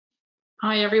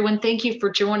Hi, everyone. Thank you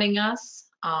for joining us.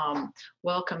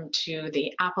 Welcome to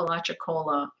the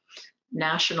Apalachicola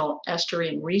National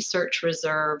Estuarine Research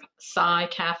Reserve Sci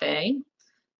Cafe.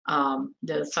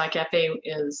 The Sci Cafe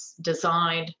is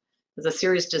a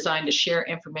series designed to share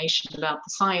information about the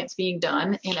science being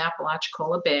done in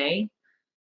Apalachicola Bay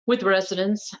with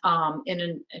residents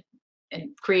and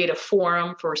create a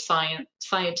forum for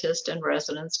scientists and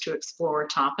residents to explore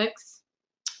topics.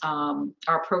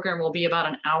 Our program will be about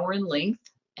an hour in length,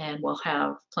 and we'll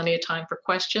have plenty of time for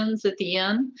questions at the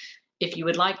end. If you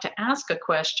would like to ask a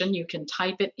question, you can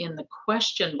type it in the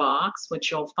question box,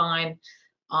 which you'll find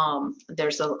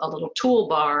there's a little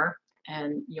toolbar,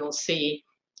 and you'll see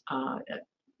a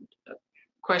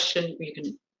question. You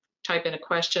can type in a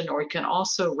question, or you can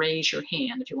also raise your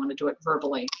hand if you want to do it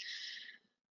verbally.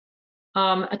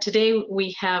 Today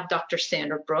we have Dr.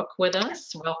 Sandra Brooke with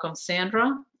us. Welcome,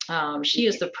 Sandra. She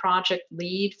is the project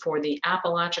lead for the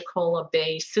Apalachicola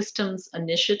Bay Systems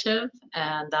Initiative,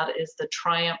 and that is the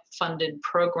Triumph funded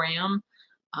program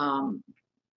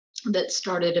that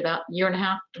started about a year and a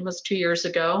half, almost 2 years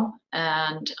ago.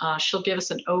 And she'll give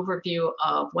us an overview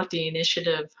of what the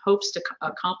initiative hopes to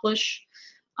accomplish,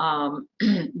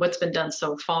 what's been done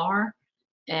so far,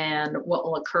 and what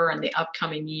will occur in the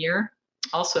upcoming year.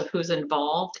 Also, who's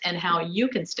involved and how you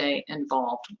can stay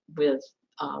involved with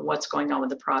what's going on with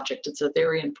the project. It's a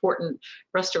very important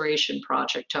restoration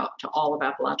project to all of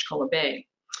Apalachicola Bay.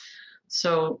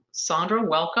 So Sandra,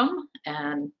 welcome,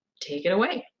 and take it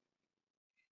away.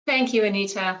 Thank you,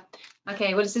 Anita.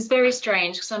 Okay, well, this is very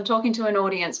strange because I'm talking to an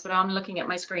audience, but I'm looking at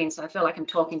my screen, so I feel like I'm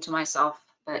talking to myself,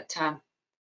 but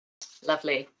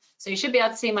lovely. So you should be able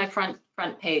to see my front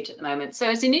page at the moment. So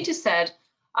as Anita said,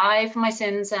 I, for my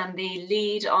sins, am the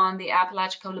lead on the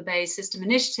Apalachicola Bay System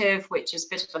Initiative, which is a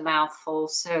bit of a mouthful,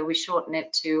 so we shorten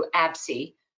it to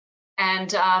ABSI.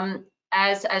 And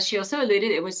as she also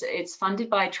alluded, it's funded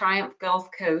by Triumph Gulf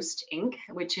Coast, Inc.,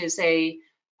 which is the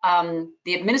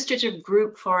administrative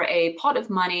group for a pot of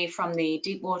money from the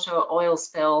Deepwater oil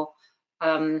spill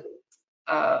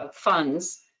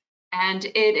funds. And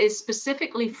it is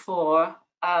specifically for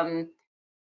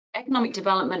economic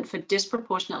development for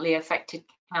disproportionately affected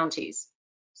counties.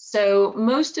 So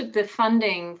most of the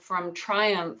funding from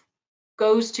Triumph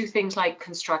goes to things like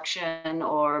construction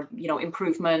or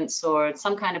improvements or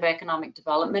some kind of economic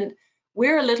development.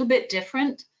 We're a little bit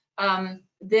different.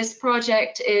 This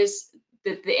project is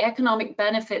the economic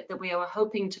benefit that we are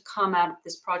hoping to come out of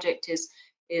this project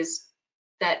is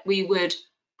that we would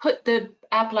put the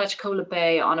Apalachicola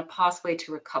Bay on a pathway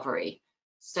to recovery,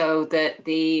 so that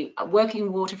the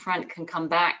working waterfront can come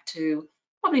back to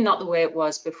probably not the way it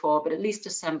was before, but at least a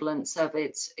semblance of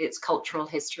its cultural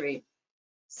history.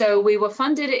 So we were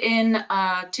funded in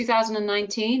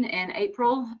 2019 in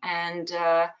April, and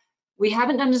we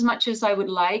haven't done as much as I would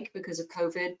like because of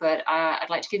COVID, but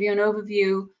I'd like to give you an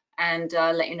overview and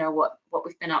let you know what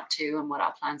we've been up to and what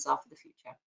our plans are for the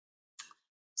future.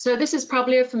 So this is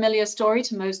probably a familiar story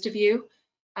to most of you.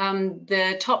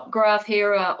 The top graph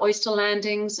here are oyster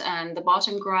landings, and the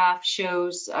bottom graph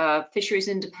shows fisheries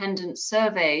independent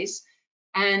surveys.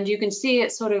 And you can see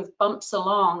it sort of bumps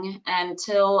along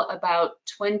until about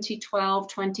 2012,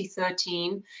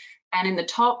 2013. And in the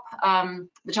top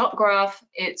graph,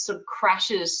 it sort of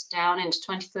crashes down into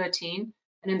 2013.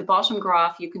 And in the bottom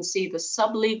graph, you can see the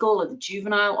sublegal or the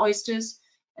juvenile oysters,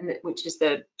 which is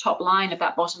the top line of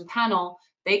that bottom panel.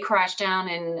 They crash down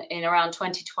in around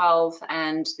 2012,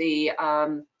 and the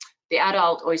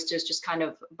adult oysters just kind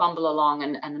of bumble along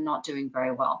and are not doing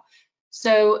very well.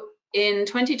 So in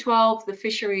 2012, the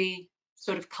fishery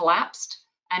sort of collapsed,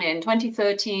 and in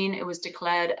 2013, it was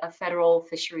declared a federal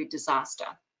fishery disaster.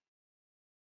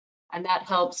 And that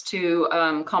helps to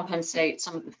compensate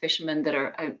some of the fishermen that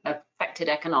are affected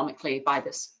economically by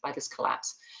this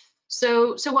collapse.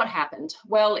 So what happened?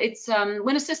 Well, it's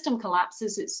when a system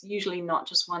collapses, it's usually not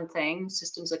just one thing.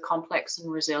 Systems are complex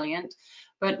and resilient,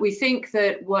 but we think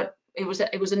that it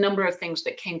was a number of things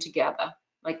that came together,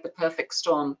 like the perfect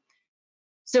storm.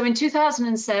 So in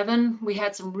 2007, we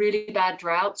had some really bad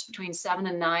droughts between 7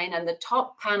 and 9, and the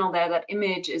top panel there, that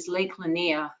image, is Lake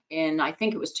Lanier in, I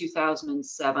think it was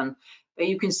 2007, but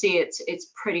you can see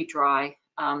it's pretty dry.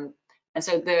 And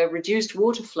so the reduced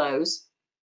water flows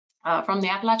from the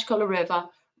Apalachicola River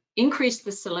increased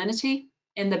the salinity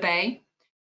in the bay.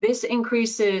 This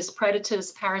increases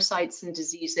predators, parasites, and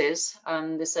diseases.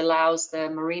 This allows the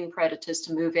marine predators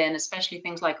to move in, especially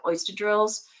things like oyster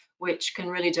drills, which can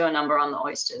really do a number on the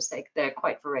oysters. They're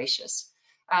quite voracious.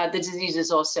 The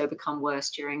diseases also become worse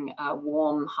during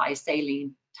warm, high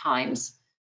saline times.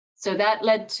 So that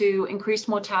led to increased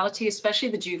mortality, especially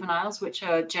the juveniles, which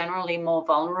are generally more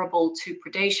vulnerable to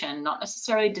predation, not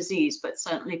necessarily disease, but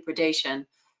certainly predation.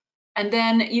 And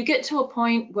then you get to a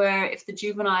point where if the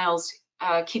juveniles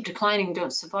keep declining,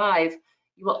 don't survive,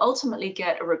 you will ultimately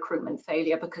get a recruitment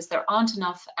failure because there aren't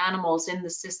enough animals in the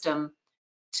system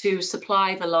to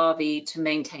supply the larvae to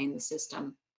maintain the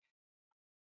system.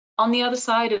 On the other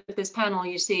side of this panel,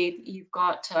 you see you've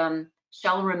got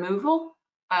shell removal.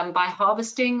 By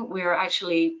harvesting, we're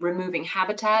actually removing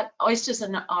habitat. Oysters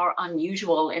are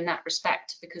unusual in that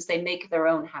respect because they make their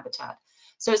own habitat.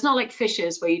 So it's not like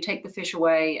fishes where you take the fish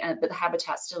away, but the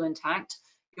habitat's still intact.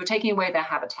 You're taking away their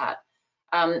habitat.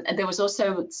 And there was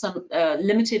also some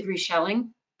limited reshelling,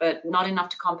 but not enough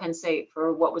to compensate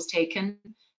for what was taken.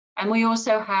 And we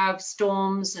also have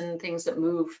storms and things that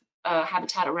move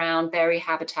habitat around, vary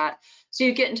habitat. So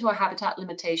you get into a habitat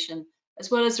limitation as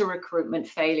well as a recruitment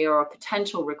failure or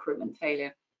potential recruitment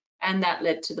failure. And that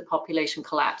led to the population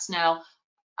collapse. Now,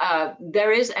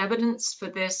 there is evidence for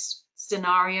this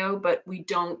scenario, but we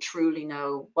don't truly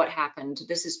know what happened.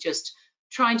 This is just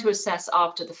trying to assess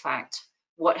after the fact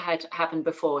what had happened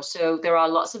before. So there are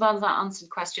lots of unanswered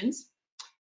questions,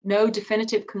 no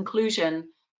definitive conclusion.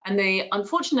 And the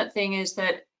unfortunate thing is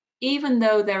that even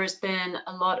though there has been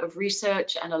a lot of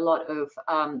research and a lot of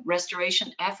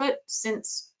restoration effort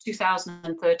since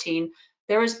 2013,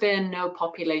 there has been no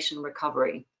population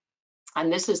recovery.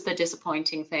 And this is the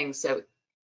disappointing thing. So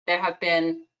there have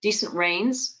been decent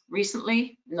rains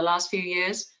recently in the last few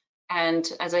years, and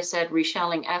as I said,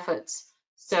 reshelling efforts.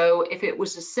 So if it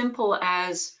was as simple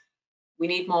as we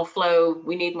need more flow,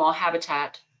 we need more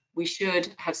habitat, we should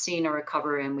have seen a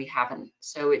recovery, and we haven't.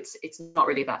 So it's not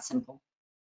really that simple.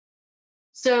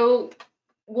 So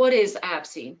what is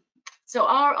ABSI? So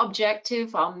our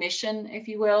objective, our mission, if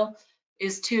you will,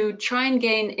 is to try and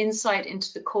gain insight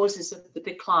into the causes of the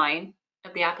decline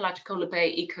of the Apalachicola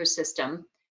Bay ecosystem,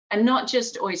 and not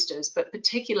just oysters, but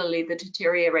particularly the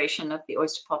deterioration of the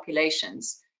oyster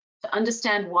populations, to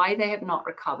understand why they have not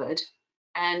recovered,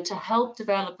 and to help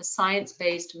develop a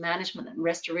science-based management and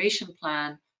restoration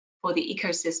plan for the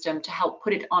ecosystem to help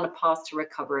put it on a path to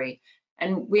recovery.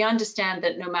 And we understand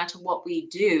that no matter what we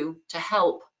do to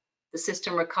help the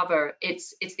system recover,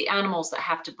 it's the animals that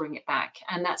have to bring it back,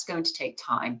 and that's going to take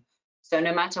time. So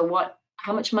no matter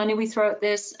how much money we throw at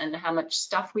this and how much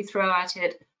stuff we throw at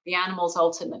it, the animals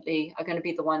ultimately are going to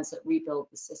be the ones that rebuild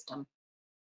the system.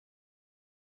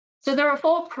 So there are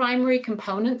 4 primary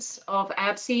components of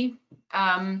ABSI: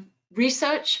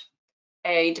 research,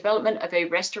 a development of a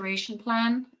restoration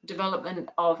plan, development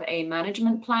of a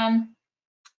management plan,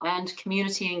 and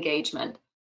community engagement.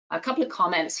 A couple of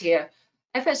comments here.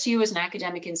 FSU is an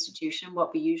academic institution.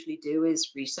 What we usually do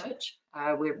is research.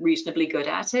 We're reasonably good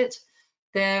at it.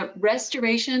 The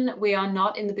restoration, we are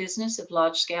not in the business of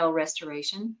large-scale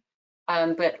restoration,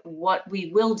 but what we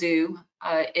will do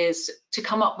is to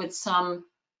come up with some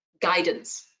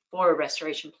guidance for a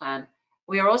restoration plan.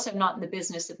 We are also not in the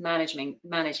business of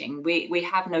managing. We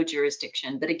have no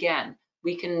jurisdiction, but again,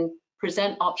 we can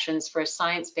present options for a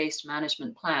science-based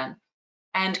management plan.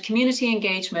 And community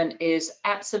engagement is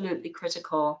absolutely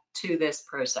critical to this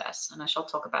process, and I shall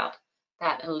talk about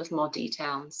that in a little more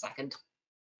detail in a second.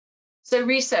 So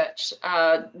research,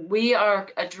 we are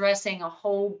addressing a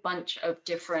whole bunch of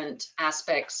different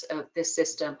aspects of this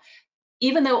system.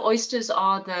 Even though oysters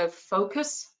are the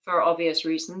focus for obvious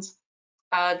reasons,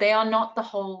 they are not the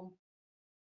whole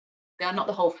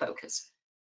focus.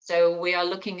 So we are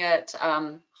looking at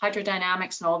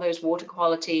hydrodynamics and all those water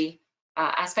quality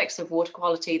aspects of water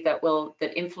quality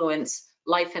that influence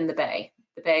life in the bay.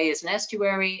 The bay is an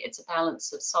estuary. It's a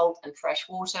balance of salt and fresh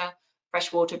water.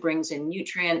 Fresh water brings in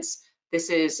nutrients.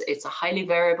 It's a highly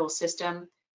variable system.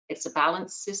 It's a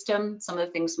balanced system. Some of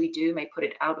the things we do may put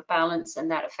it out of balance,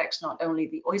 and that affects not only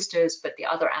the oysters, but the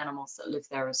other animals that live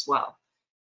there as well.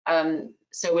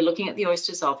 So we're looking at the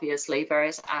oysters, obviously,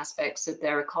 various aspects of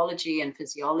their ecology and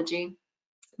physiology.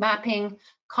 Mapping,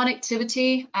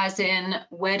 connectivity, as in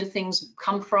where do things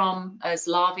come from as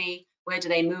larvae, where do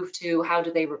they move to, how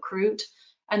do they recruit,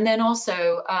 and then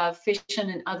also fish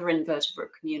and other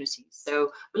invertebrate communities.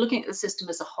 So we're looking at the system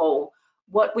as a whole.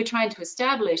 What we're trying to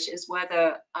establish is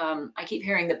whether, I keep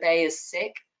hearing the bay is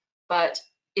sick, but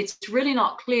it's really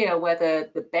not clear whether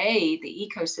the bay, the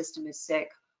ecosystem, is sick,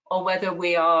 or whether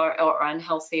we are or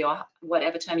unhealthy, or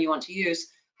whatever term you want to use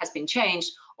has been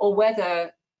changed, or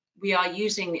whether we are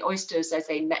using the oysters as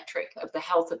a metric of the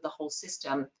health of the whole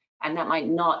system, and that might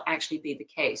not actually be the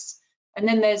case. And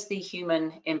then there's the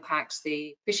human impacts,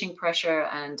 the fishing pressure,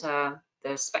 and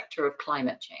the specter of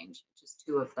climate change, which is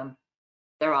 2 of them.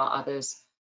 There are others.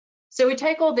 So we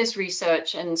take all this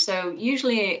research, and so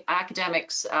usually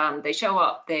academics, they show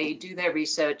up, they do their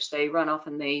research, they run off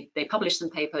and they publish some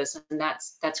papers, and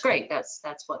that's great. That's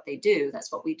what they do.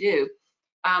 That's what we do.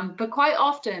 But quite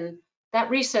often that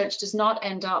research does not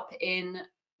end up in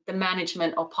the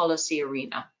management or policy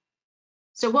arena.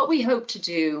 So what we hope to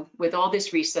do with all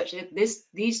this research,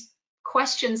 these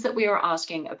questions that we are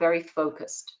asking are very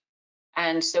focused.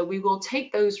 And so we will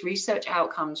take those research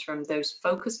outcomes from those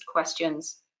focused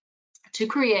questions to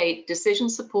create decision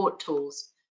support tools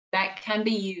that can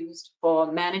be used for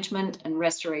management and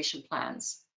restoration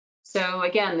plans. So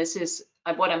again, this is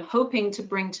what I'm hoping to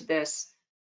bring to this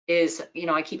is,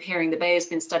 I keep hearing the Bay has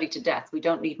been studied to death. We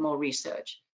don't need more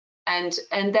research. And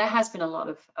there has been a lot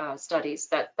of studies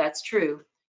that's true.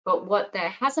 But what there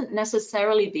hasn't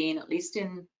necessarily been, at least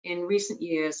in recent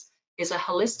years, is a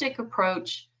holistic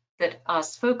approach that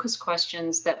asks focused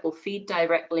questions that will feed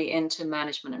directly into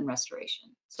management and restoration.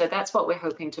 So that's what we're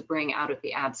hoping to bring out of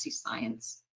the ABSI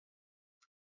science.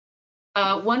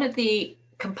 One of the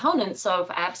components of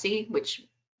ABSI, which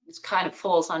kind of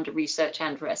falls under research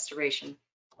and restoration,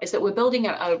 is that we're building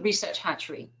a research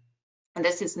hatchery. And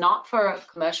this is not for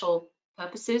commercial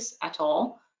purposes at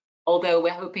all, although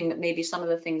we're hoping that maybe some of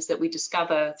the things that we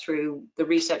discover through the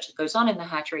research that goes on in the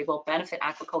hatchery will benefit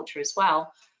aquaculture as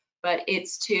well. But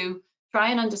it's to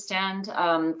try and understand,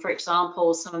 for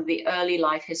example, some of the early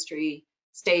life history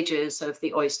stages of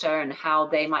the oyster and how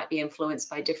they might be influenced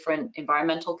by different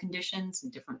environmental conditions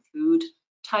and different food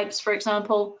types, for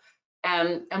example.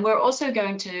 And we're also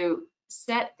going to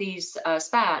set these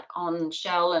spat on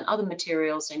shell and other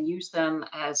materials and use them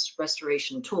as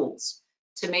restoration tools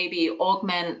to maybe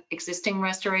augment existing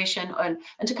restoration and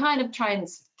to kind of try and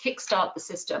kickstart the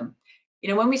system.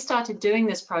 When we started doing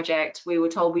this project, we were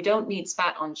told we don't need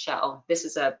spat on shell. This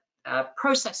is a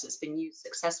process that's been used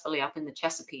successfully up in the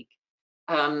Chesapeake,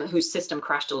 whose system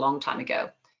crashed a long time ago.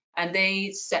 And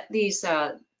they set these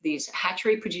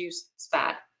hatchery-produced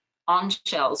spat on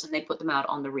shells and they put them out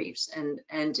on the reefs. And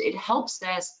it helps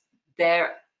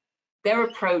their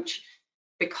approach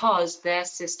because their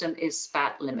system is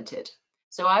spat limited.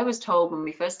 So I was told when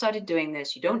we first started doing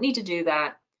this, you don't need to do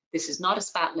that. This is not a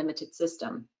spat limited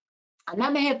system. And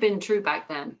that may have been true back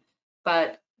then,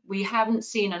 but we haven't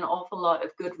seen an awful lot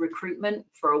of good recruitment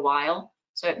for a while.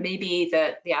 So it may be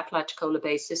that the Apalachicola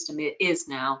Bay system is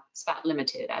now spat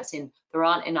limited, as in there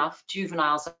aren't enough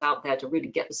juveniles out there to really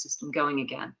get the system going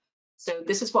again. So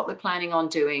this is what we're planning on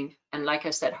doing. And like I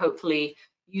said, hopefully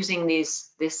using this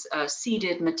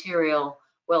seeded material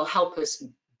will help us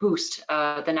boost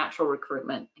the natural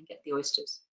recruitment and get the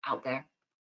oysters out there.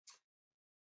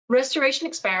 Restoration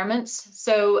experiments.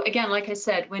 So again, like I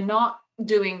said, we're not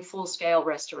doing full-scale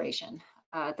restoration.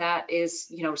 That is,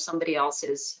 somebody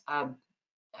else's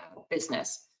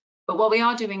business. But what we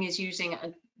are doing is using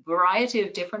a variety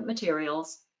of different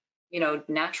materials,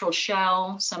 natural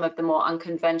shell, some of the more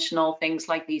unconventional things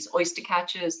like these oyster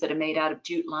catchers that are made out of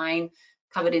jute line,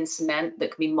 covered in cement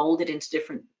that can be molded into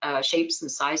different shapes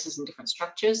and sizes and different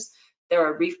structures. There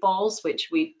are reef balls, which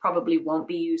we probably won't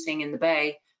be using in the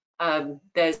Bay.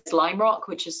 There's lime rock,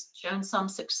 which has shown some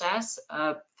success.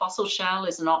 Fossil shell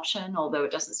is an option, although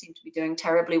it doesn't seem to be doing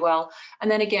terribly well.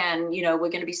 And then again, we're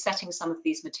going to be setting some of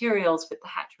these materials with the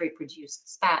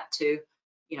hatchery-produced spat to,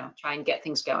 try and get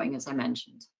things going, as I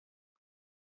mentioned.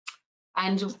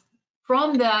 And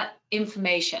from that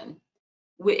information,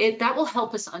 that will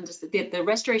help us understand, the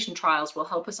restoration trials will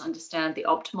help us understand the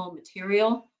optimal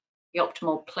material, the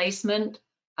optimal placement,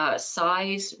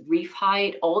 size, reef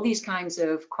height, all these kinds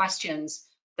of questions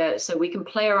so we can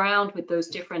play around with those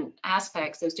different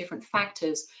aspects, those different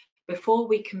factors before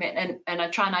we commit and I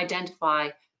try and identify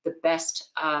the best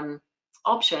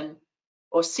option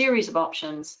or series of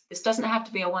options. This doesn't have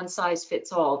to be a one size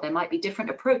fits all. There might be different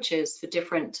approaches for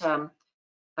different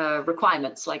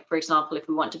requirements. Like, for example, if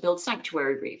we want to build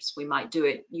sanctuary reefs, we might do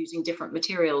it using different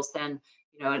materials than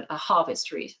a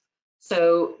harvest reef.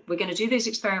 So we're going to do these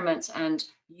experiments and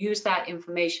use that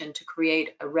information to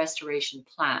create a restoration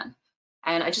plan.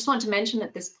 And I just want to mention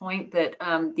at this point that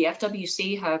the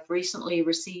FWC have recently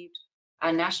received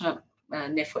a national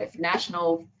NIFWF,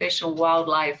 National Fish and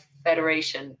Wildlife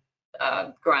Federation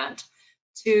grant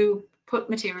to put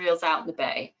materials out in the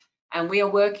Bay. And we are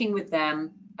working with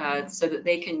them so that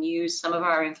they can use some of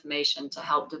our information to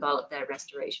help develop their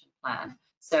restoration plan.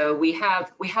 So we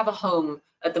have a home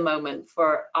at the moment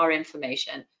for our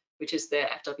information, which is the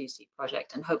FWC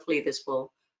project, and hopefully this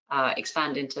will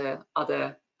expand into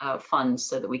other funds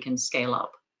so that we can scale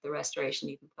up the restoration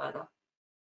even further.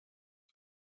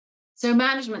 So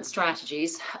management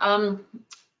strategies.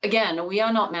 Again, we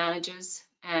are not managers,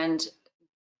 and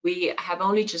we have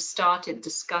only just started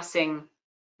discussing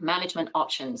management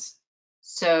options.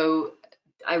 So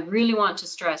I really want to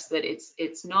stress that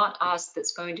it's not us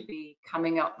that's going to be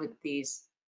coming up with these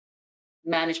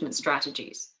management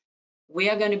strategies. We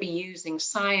are going to be using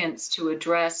science to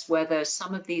address whether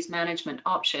some of these management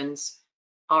options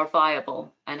are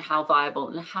viable and how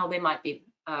they might be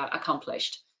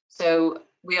accomplished. So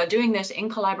we are doing this in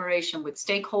collaboration with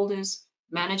stakeholders,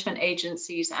 management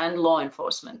agencies, and law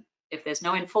enforcement. If there's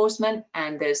no enforcement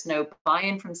and there's no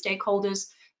buy-in from stakeholders,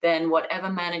 then whatever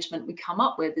management we come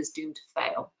up with is doomed to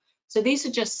fail. So these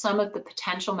are just some of the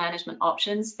potential management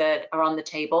options that are on the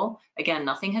table. Again,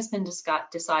 nothing has been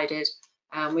decided.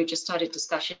 We've just started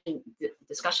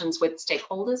discussions with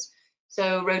stakeholders.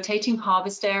 So rotating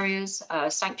harvest areas,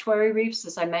 sanctuary reefs,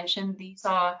 as I mentioned, these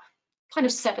are kind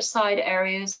of set aside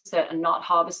areas that are not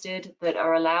harvested, that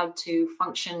are allowed to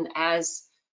function as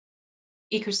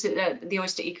the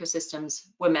oyster ecosystems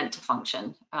were meant to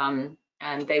function.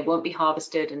 And they won't be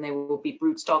harvested, and they will be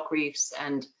broodstock reefs,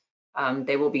 and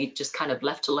they will be just kind of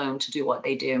left alone to do what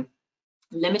they do.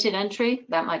 Limited entry,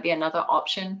 that might be another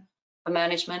option for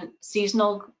management.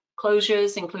 Seasonal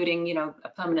closures, including, you know, a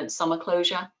permanent summer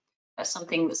closure, that's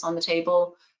something that's on the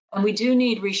table. And we do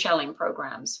need reshelling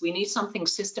programs. We need something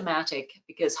systematic,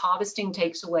 because harvesting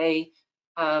takes away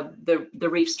the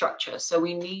reef structure. So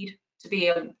we need to be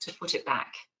able to put it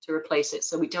back, to replace it,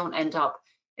 so we don't end up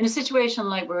in a situation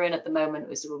like we're in at the moment.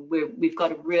 We've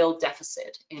got a real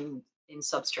deficit in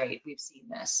substrate. We've seen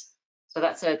this. So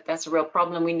that's a real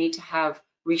problem. We need to have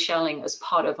reshelling as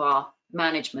part of our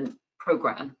management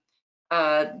program.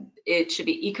 It should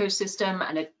be ecosystem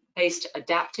and based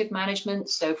adaptive management.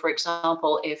 So for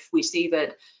example, if we see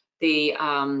that the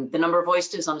number of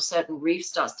oysters on a certain reef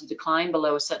starts to decline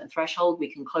below a certain threshold,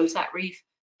 we can close that reef,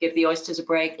 give the oysters a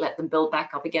break, let them build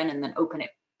back up again, and then open it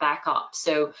back up.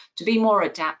 So to be more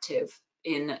adaptive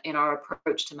in our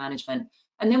approach to management.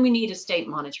 And then we need a state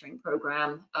monitoring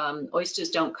program. Oysters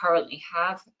don't currently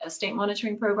have a state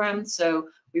monitoring program, so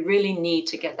we really need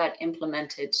to get that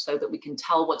implemented so that we can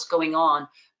tell what's going on,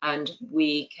 and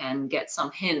we can get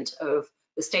some hint of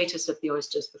the status of the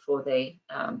oysters before they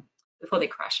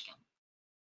crash again.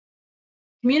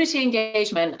 Community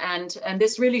engagement, and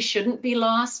this really shouldn't be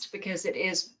last, because it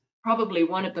is probably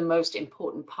one of the most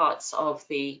important parts of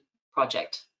the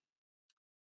project.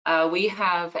 We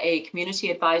have a community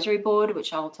advisory board,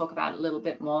 which I will talk about a little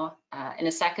bit more in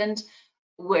a second,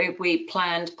 where we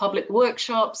planned public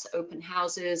workshops, open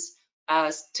houses,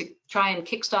 to try and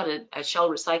kickstart a shell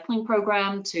recycling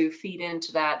program to feed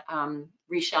into that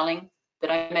reshelling that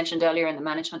I mentioned earlier in the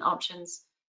management options.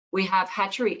 We have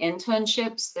hatchery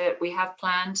internships that we have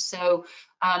planned. So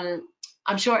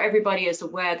I'm sure everybody is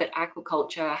aware that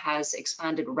aquaculture has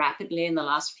expanded rapidly in the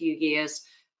last few years,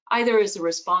 either as a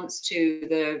response to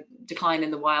the decline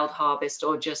in the wild harvest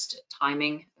or just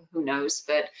timing, who knows.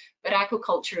 But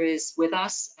aquaculture is with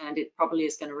us, and it probably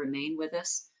is going to remain with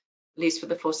us, at least for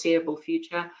the foreseeable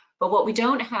future. But what we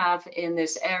don't have in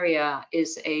this area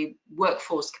is a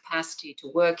workforce capacity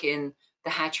to work in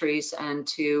the hatcheries and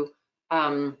to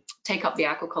take up the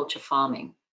aquaculture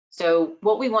farming. So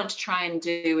what we want to try and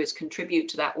do is contribute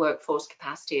to that workforce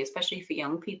capacity, especially for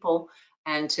young people,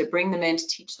 and to bring them in to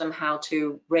teach them how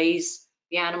to raise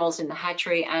the animals in the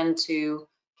hatchery and to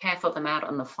care for them out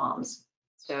on the farms.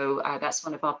 So that's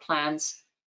one of our plans.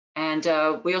 And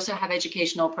we also have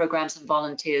educational programs and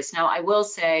volunteers. Now, I will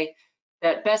say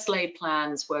that best laid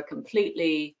plans were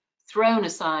completely thrown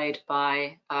aside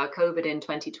by COVID in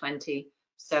 2020.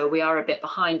 So we are a bit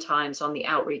behind times on the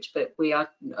outreach, but we are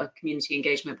community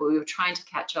engagement, but we were trying to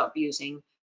catch up using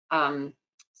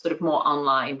sort of more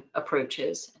online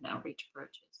approaches and outreach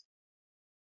approaches.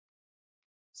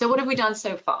 So what have we done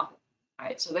so far? All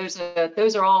right, so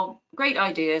those are all great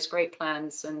ideas, great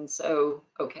plans, and so,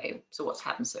 okay, so what's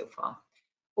happened so far?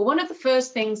 Well, one of the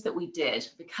first things that we did,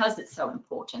 because it's so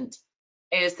important,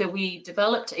 is that we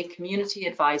developed a community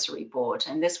advisory board,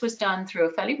 and this was done through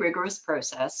a fairly rigorous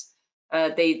process.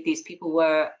 These people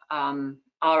were,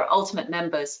 our ultimate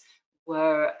members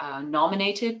were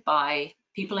nominated by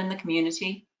people in the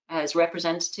community as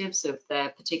representatives of their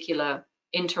particular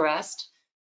interest.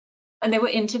 And they were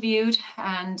interviewed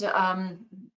and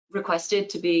requested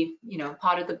to be, you know,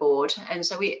 part of the board. And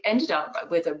so we ended up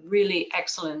with a really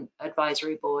excellent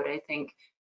advisory board, I think.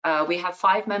 We have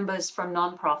 5 members from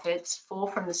nonprofits, 4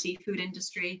 from the seafood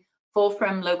industry, 4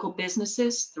 from local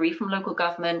businesses, 3 from local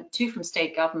government, 2 from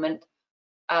state government,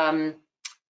 3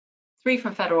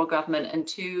 from federal government, and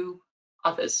 2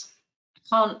 others. I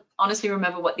can't honestly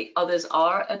remember what the others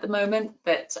are at the moment,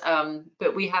 but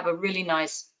we have a really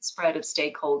nice spread of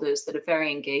stakeholders that are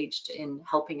very engaged in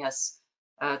helping us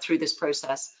through this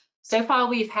process. So far,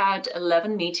 we've had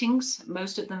 11 meetings,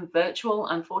 most of them virtual,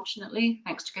 unfortunately,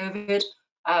 thanks to COVID.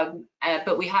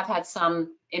 But we have had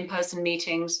some in-person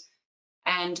meetings.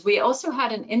 And we also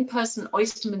had an in-person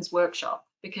oysterman's workshop,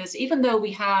 because even though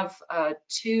we have I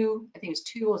think it's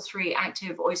 2 or 3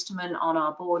 active oystermen on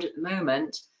our board at the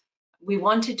moment, we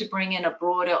wanted to bring in a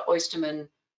broader oysterman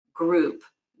group.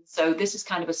 So this is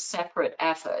kind of a separate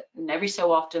effort. And every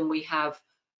so often we have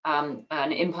an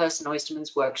in-person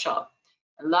oysterman's workshop.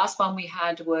 The last one we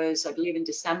had was, I believe, in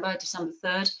December 3rd,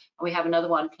 and we have another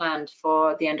one planned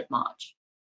for the end of March,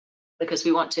 because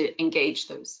we want to engage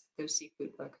those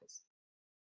seafood workers.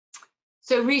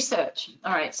 So research.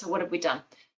 All right, so what have we done?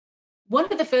 One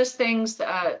of the first things,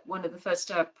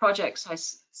 projects I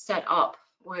set up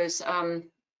was,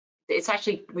 it's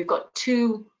actually, we've got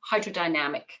 2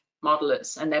 hydrodynamic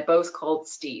modelers, and they're both called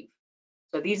Steve.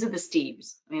 So these are the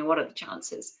Steves. I mean, what are the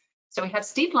chances? So we have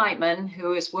Steve Lightman,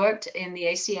 who has worked in the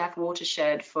ACF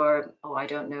watershed for, I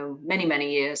don't know, many,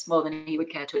 many years, more than he would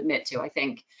care to admit to, I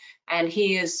think. And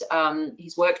he is,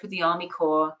 he's worked with the Army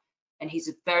Corps, and he's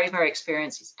a very, very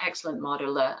experienced, he's an excellent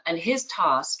modeler. And his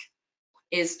task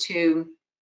is to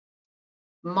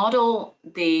model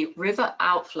the river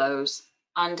outflows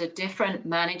under different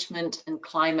management and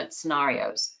climate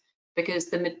scenarios, because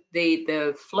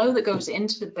the flow that goes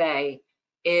into the bay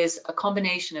is a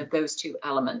combination of those 2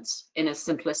 elements in a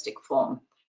simplistic form.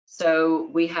 So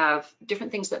we have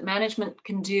different things that management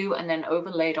can do, and then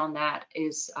overlaid on that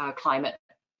is climate,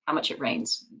 how much it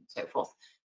rains, and so forth.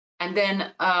 And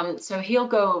then, so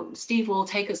Steve will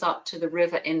take us up to the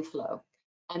river inflow.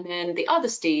 And then the other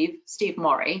Steve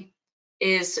Morey,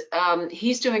 is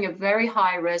he's doing a very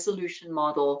high resolution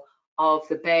model of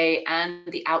the bay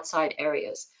and the outside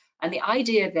areas. And the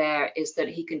idea there is that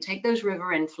he can take those river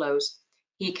inflows,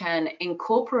 he can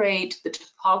incorporate the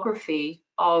topography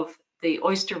of the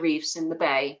oyster reefs in the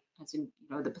bay, as in,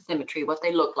 the bathymetry, what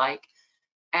they look like.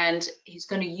 And he's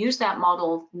going to use that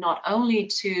model not only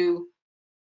to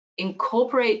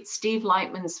incorporate Steve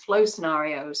Lightman's flow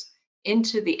scenarios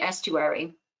into the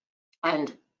estuary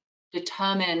and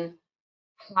determine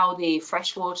how the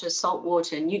freshwater,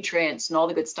 saltwater, nutrients, and all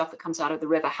the good stuff that comes out of the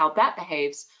river, how that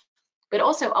behaves, but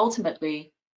also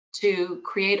ultimately to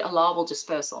create a larval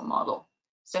dispersal model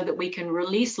so that we can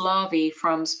release larvae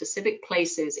from specific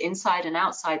places inside and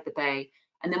outside the bay,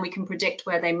 and then we can predict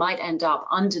where they might end up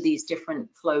under these different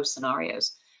flow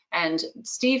scenarios. And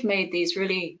Steve made these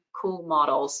really cool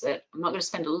models that I'm not going to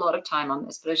spend a lot of time on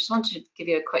this, but I just wanted to give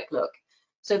you a quick look.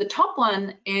 So the top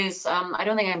one is, I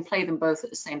don't think I can play them both at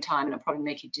the same time, and it'll probably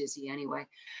make you dizzy anyway.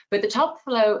 But the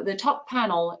top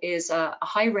panel is a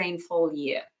high rainfall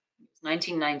year,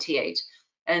 1998.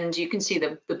 And you can see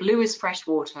the blue is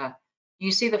freshwater.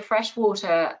 You see the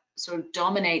freshwater sort of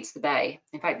dominates the bay.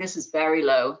 In fact, this is very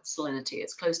low salinity.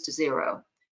 It's close to 0.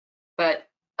 But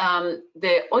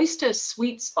the oyster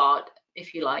sweet spot,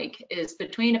 if you like, is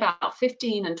between about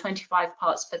 15 and 25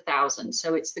 parts per thousand.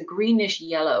 So it's the greenish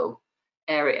yellow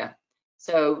area.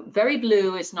 So very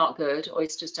blue is not good.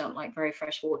 Oysters don't like very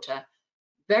fresh water.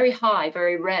 Very high,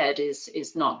 very red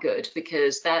is not good,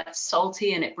 because that's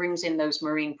salty and it brings in those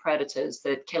marine predators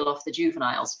that kill off the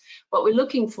juveniles. What we're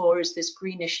looking for is this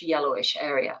greenish yellowish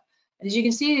area. And as you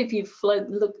can see, if you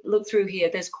look through here,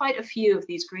 there's quite a few of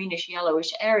these greenish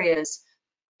yellowish areas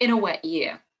in a wet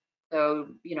year. So,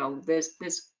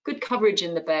 there's good coverage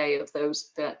in the bay of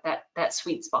those, that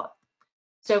sweet spot.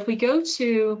 So if we go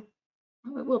to,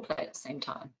 we'll play at the same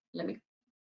time. Let me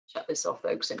shut this off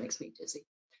though, because it makes me dizzy.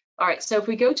 All right, so if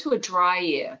we go to a dry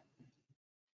year,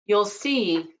 you'll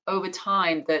see over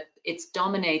time that it's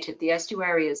dominated, the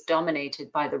estuary is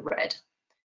dominated by the red.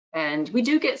 And we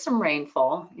do get some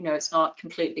rainfall, it's not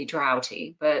completely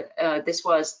droughty, but this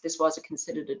was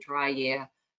considered a dry year.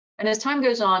 And as time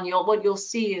goes on, what you'll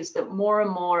see is that more and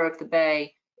more of the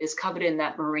bay is covered in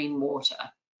that marine water.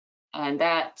 And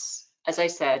that, as I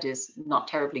said, is not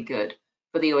terribly good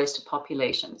for the oyster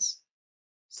populations.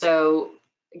 So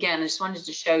again, I just wanted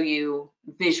to show you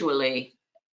visually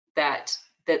that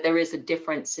there is a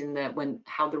difference in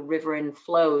how the river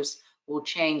inflows will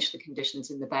change the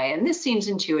conditions in the bay. And this seems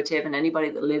intuitive, and anybody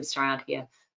that lives around here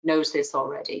knows this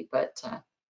already, but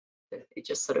it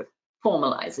just sort of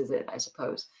formalizes it, I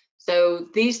suppose. So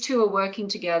these 2 are working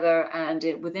together,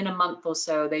 and within a month or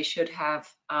so, they should have,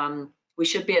 we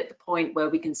should be at the point where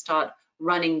we can start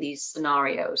running these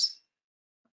scenarios,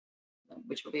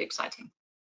 which will be exciting.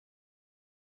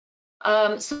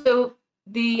 So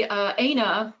the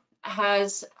ANA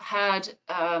has had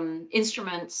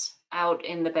instruments out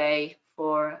in the bay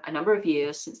for a number of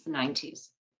years, since the 90s,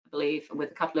 I believe,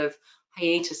 with a couple of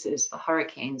hiatuses for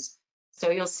hurricanes. So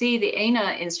you'll see the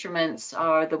ANA instruments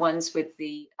are the ones with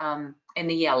the in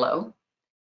the yellow.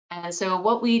 And so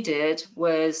what we did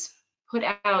was put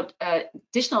out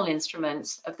additional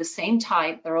instruments of the same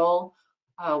type. They're all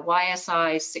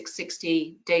YSI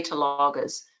 660 data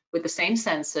loggers with the same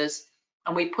sensors,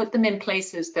 and we put them in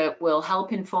places that will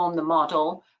help inform the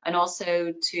model and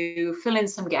also to fill in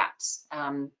some gaps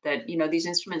that, you know, these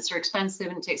instruments are expensive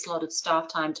and it takes a lot of staff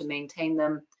time to maintain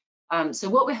them. So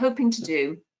what we're hoping to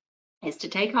do is to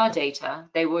take our data.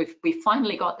 We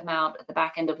finally got them out at the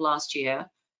back end of last year.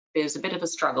 There's a bit of a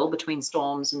struggle between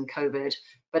storms and COVID,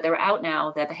 but they're out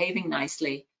now, they're behaving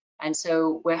nicely. And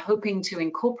so we're hoping to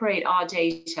incorporate our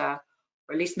data,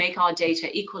 or at least make our data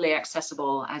equally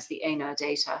accessible as the ANA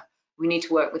data. We need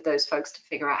to work with those folks to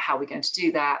figure out how we're going to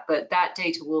do that, but that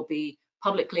data will be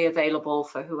publicly available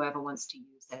for whoever wants to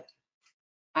use it.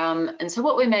 And so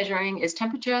what we're measuring is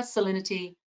temperature,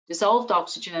 salinity, dissolved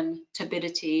oxygen,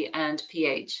 turbidity, and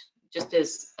pH, just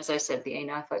as I said, the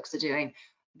ANA folks are doing.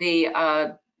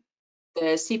 The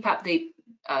CPAP,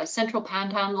 the Central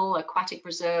Panhandle Aquatic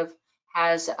Reserve,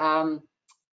 also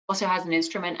has an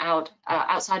instrument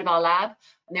outside of our lab,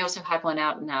 and they also have one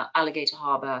out in Alligator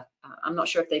Harbor. I'm not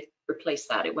sure if they've replaced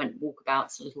that. It went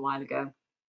walkabouts a little while ago.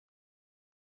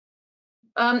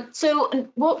 So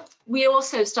what we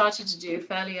also started to do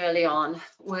fairly early on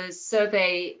was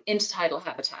survey intertidal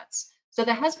habitats. So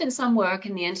there has been some work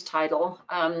in the intertidal.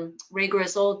 Ray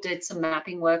Grizzle did some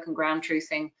mapping work and ground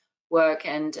truthing work,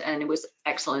 and it was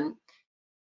excellent.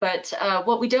 But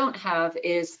what we don't have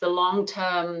is the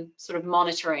long-term sort of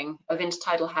monitoring of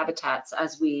intertidal habitats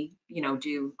as we, you know,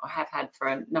 do or have had for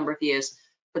a number of years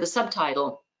for the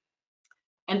subtidal.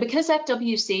 And because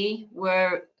FWC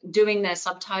were doing their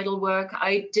subtidal work,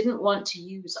 I didn't want to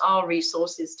use our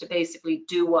resources to basically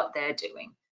do what they're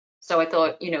doing. So I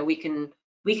thought, you know, we can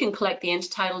collect the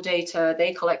intertidal data,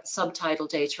 they collect the subtidal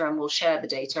data, and we'll share the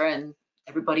data, and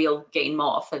everybody will gain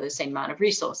more for the same amount of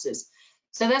resources.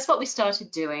 So that's what we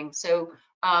started doing. So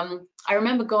I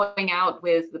remember going out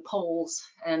with the poles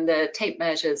and the tape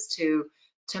measures to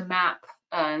map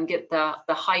and get the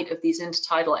height of these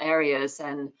intertidal areas.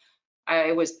 And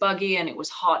it was buggy and it was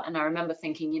hot, and I remember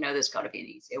thinking, you know, there's got to be an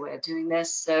easier way of doing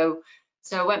this. So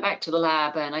I went back to the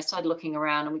lab and I started looking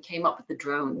around, and we came up with the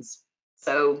drones.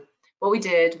 So what we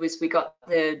did was we got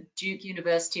the Duke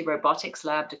University Robotics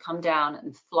Lab to come down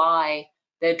and fly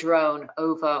their drone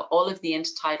over all of the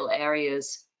intertidal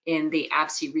areas in the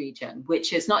ABSI region,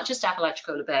 which is not just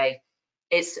Apalachicola Bay,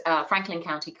 it's Franklin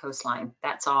County coastline.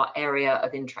 That's our area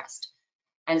of interest.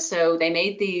 And so they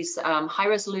made these high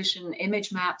resolution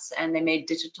image maps, and they made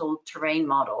digital terrain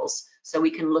models. So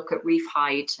we can look at reef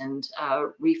height and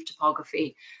reef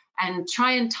topography and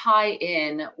try and tie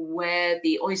in where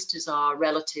the oysters are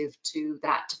relative to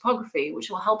that topography, which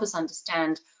will help us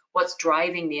understand what's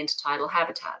driving the intertidal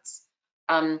habitats.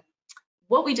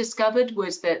 What we discovered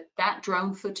was that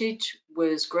drone footage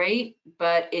was great,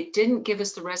 but it didn't give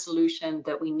us the resolution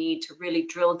that we need to really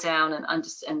drill down and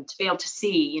understand, to be able to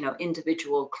see, you know,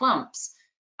 individual clumps.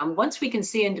 And once we can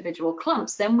see individual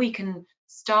clumps, then we can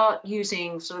start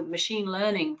using sort of machine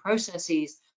learning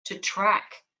processes to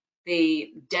track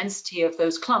the density of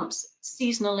those clumps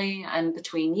seasonally and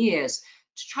between years.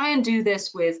 To try and do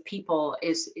this with people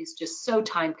is just so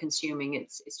time consuming.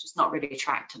 It's just not really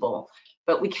tractable.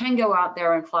 But we can go out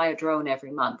there and fly a drone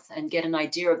every month and get an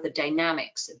idea of the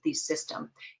dynamics of these systems.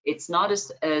 It's not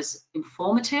as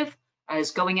informative as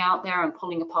going out there and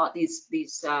pulling apart these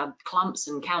clumps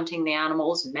and counting the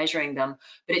animals and measuring them,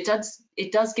 but it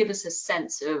does give us a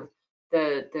sense of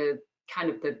the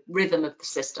kind of the rhythm of the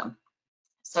system.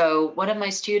 So one of my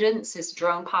students is a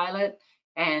drone pilot,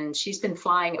 and she's been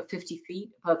flying at 50 feet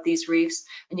above these reefs.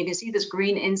 And you can see this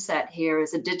green inset here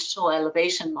is a digital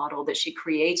elevation model that she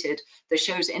created that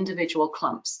shows individual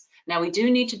clumps. Now we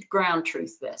do need to ground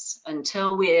truth this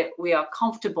until we are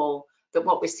comfortable that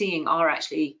what we're seeing are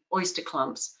actually oyster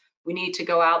clumps. We need to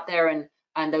go out there,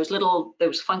 and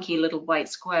those funky little white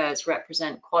squares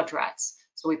represent quadrats.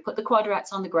 So we put the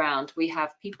quadrats on the ground, we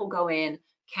have people go in,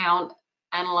 count,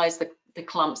 analyze the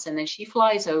clumps, and then she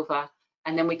flies over,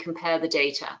 and then we compare the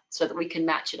data so that we can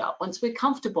match it up. Once we're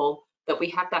comfortable that we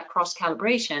have that cross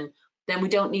calibration, then we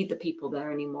don't need the people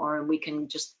there anymore, and we can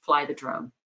just fly the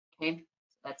drone. Okay,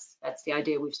 that's the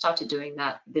idea. We've started doing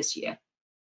that this year.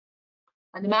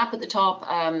 And the map at the top,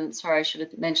 sorry, I should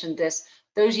have mentioned this.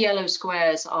 Those yellow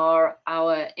squares are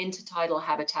our intertidal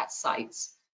habitat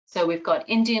sites. So we've got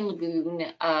Indian Lagoon,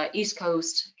 East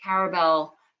Coast,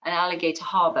 Carabel, and Alligator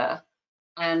Harbor.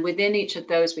 And within each of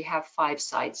those, we have 5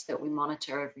 sites that we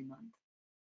monitor every month.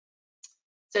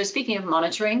 So speaking of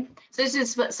monitoring, so this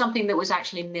is something that was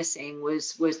actually missing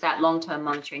was that long-term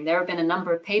monitoring. There have been a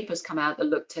number of papers come out that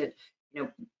looked at,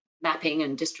 mapping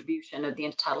and distribution of the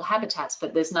intertidal habitats,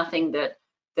 but there's nothing that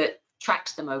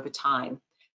tracks them over time.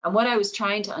 And what I was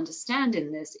trying to understand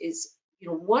in this is,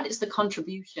 what is the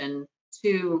contribution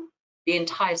to the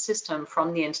entire system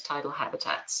from the intertidal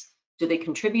habitats? Do they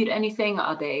contribute anything?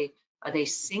 Are they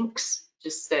sinks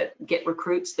just that get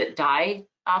recruits that die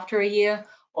after a year?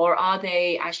 Or are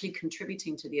they actually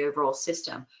contributing to the overall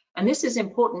system? And this is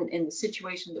important in the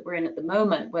situation that we're in at the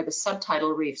moment, where the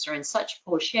subtidal reefs are in such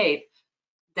poor shape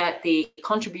that the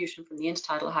contribution from the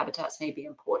intertidal habitats may be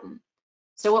important.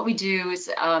 So what we do is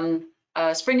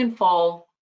spring and fall,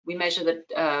 we measure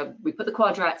we put the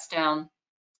quadrats down,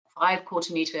 5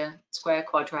 quarter-meter square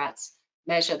quadrats,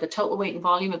 measure the total weight and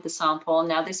volume of the sample.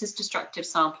 Now this is destructive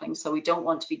sampling, so we don't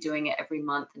want to be doing it every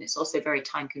month, and it's also very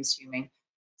time consuming.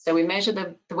 So we measure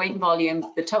the weight and volume,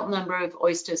 the total number of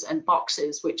oysters and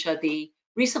boxes, which are the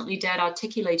recently dead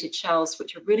articulated shells,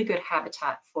 which are really good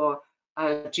habitat for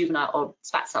juvenile or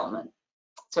spat settlement.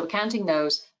 So we're counting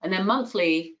those, and then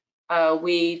monthly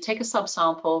we take a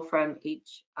subsample from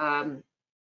each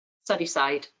study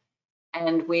site,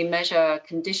 and we measure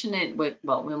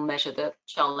we'll measure the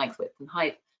shell length, width, and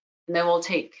height, and then we'll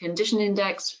take condition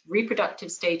index,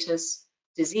 reproductive status,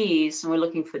 disease, and we're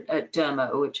looking for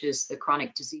derma, which is the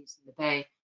chronic disease in the bay.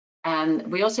 And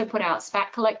we also put out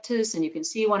spat collectors, and you can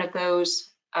see one of those.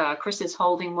 Chris is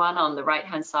holding one on the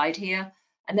right-hand side here,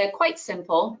 and they're quite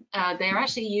simple. They're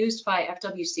actually used by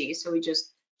FWC, so we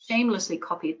just shamelessly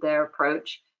copied their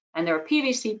approach. And they're a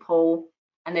PVC pole,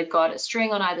 and they've got a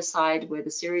string on either side with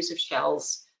a series of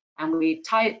shells, and we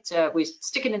tie it, we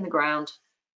stick it in the ground,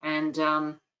 and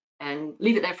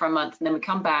leave it there for a month, and then we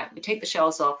come back, we take the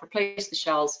shells off, replace the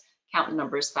shells, count the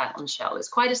number of spat on shell. It's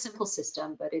quite a simple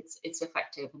system, but it's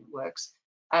effective and it works.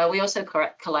 We also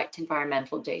collect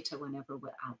environmental data whenever we're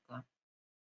out there.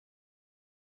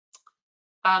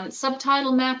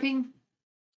 Subtidal mapping.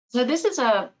 So this is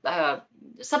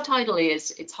subtidally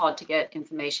it's hard to get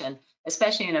information,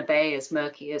 especially in a bay as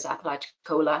murky as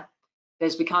Apalachicola,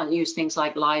 because we can't use things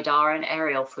like LiDAR and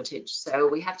aerial footage. So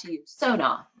we have to use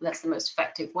sonar. That's the most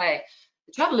effective way.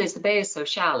 The trouble is the bay is so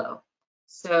shallow.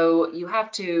 So you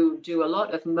have to do a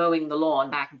lot of mowing the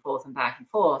lawn back and forth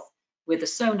with the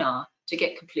sonar to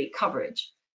get complete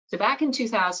coverage. So back in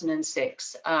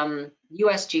 2006,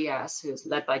 USGS, who's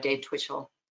led by Dave Twitchell,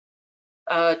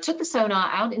 took the sonar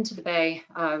out into the bay.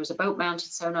 It was a boat-mounted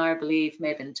sonar, I believe, may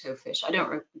have been a towfish. I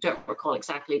don't recall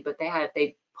exactly, but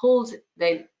they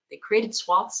created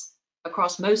swaths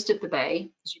across most of the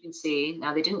bay, as you can see.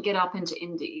 Now they didn't get up into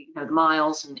the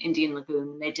Miles and Indian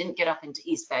Lagoon. They didn't get up into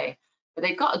East Bay, but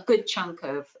they've got a good chunk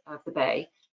of the bay.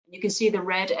 And you can see the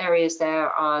red areas there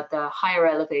are the higher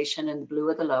elevation, and the blue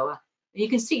are the lower. You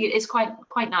can see it's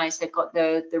quite nice. They've got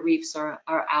the reefs are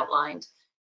outlined.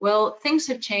 Well, things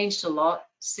have changed a lot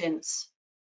since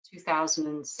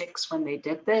 2006 when they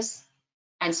did this.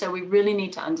 And so we really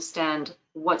need to understand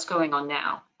what's going on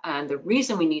now. And the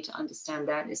reason we need to understand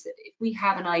that is that if we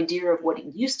have an idea of what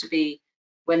it used to be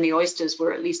when the oysters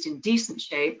were at least in decent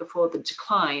shape before the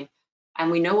decline, and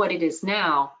we know what it is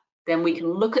now, then we can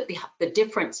look at the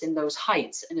difference in those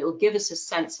heights, and it will give us a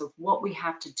sense of what we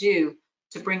have to do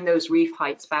to bring those reef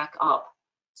heights back up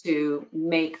to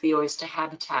make the oyster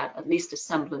habitat at least a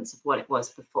semblance of what it was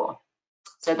before.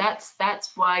 So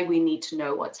that's why we need to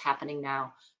know what's happening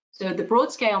now. So the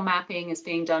broad scale mapping is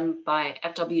being done by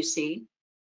FWC.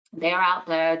 They're out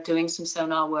there doing some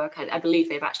sonar work. I believe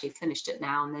they've actually finished it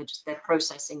now, and they're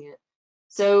processing it.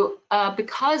 So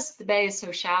because the bay is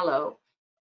so shallow,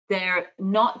 they're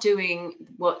not doing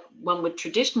what one would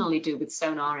traditionally do with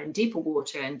sonar in deeper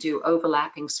water and do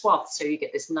overlapping swaths, so you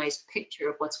get this nice picture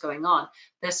of what's going on.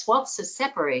 Their swaths are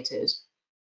separated,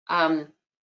 and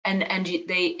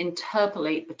they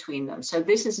interpolate between them. So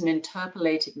this is an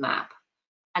interpolated map,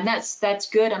 and that's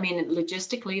good. I mean,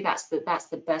 logistically, that's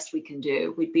the best we can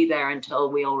do. We'd be there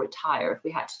until we all retire if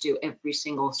we had to do every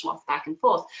single swath back and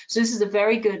forth. So this is a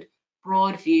very good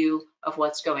broad view of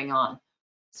what's going on.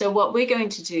 So what we're going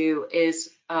to do is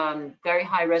very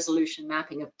high resolution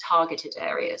mapping of targeted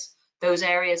areas. Those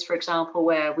areas, for example,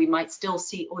 where we might still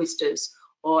see oysters,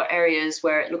 or areas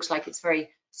where it looks like it's very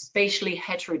spatially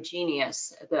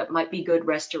heterogeneous, that might be good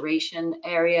restoration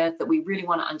area, that we really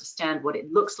want to understand what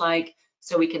it looks like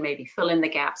so we can maybe fill in the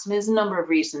gaps. And there's a number of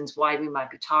reasons why we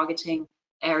might be targeting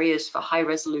areas for high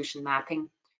resolution mapping.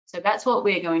 So that's what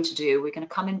we're going to do. We're going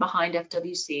to come in behind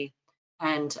FWC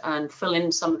and fill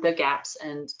in some of the gaps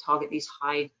and target these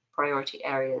high priority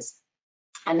areas.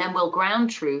 And then we'll ground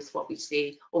truth what we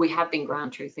see, or we have been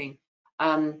ground truthing,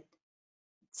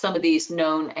 some of these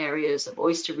known areas of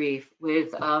oyster reef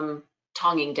with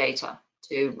tonging data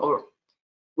or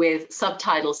with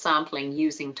subtidal sampling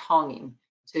using tonging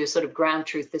to sort of ground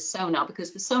truth the sonar,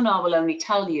 because the sonar will only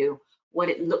tell you what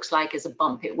it looks like as a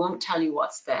bump. It won't tell you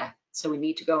what's there. So we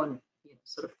need to go and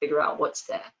sort of figure out what's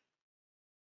there.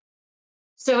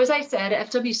 So as I said,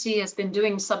 FWC has been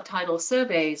doing subtidal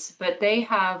surveys, but they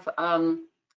have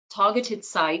targeted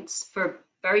sites for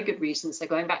very good reasons. They're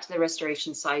going back to their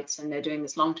restoration sites and they're doing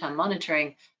this long-term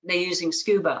monitoring. They're using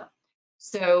scuba.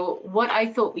 So what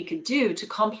I thought we could do to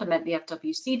complement the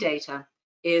FWC data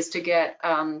is to get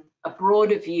a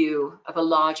broader view of a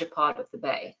larger part of the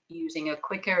bay using a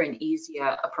quicker and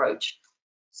easier approach.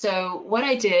 So what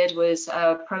I did was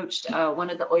approached one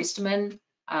of the oystermen,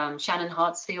 Shannon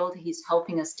Hartsfield. He's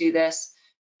helping us do this.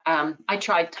 I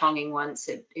tried tonging once.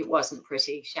 It wasn't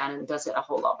pretty. Shannon does it a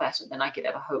whole lot better than I could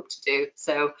ever hope to do.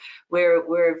 So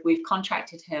we've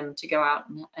contracted him to go out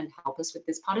and help us with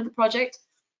this part of the project.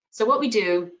 So what we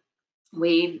do,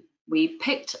 we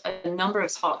picked a number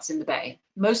of spots in the bay.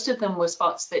 Most of them were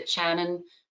spots that Shannon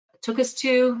took us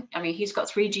to. I mean, he's got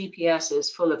 3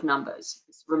 GPSs full of numbers.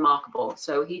 It's remarkable.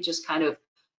 So he just kind of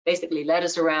basically led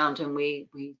us around, and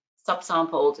we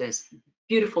subsampled this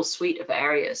beautiful suite of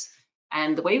areas.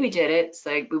 And the way we did it,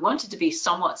 so we wanted to be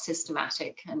somewhat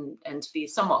systematic and to be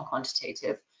somewhat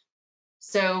quantitative.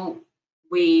 So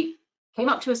we came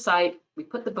up to a site, we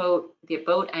put the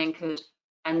boat anchored,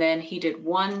 and then he did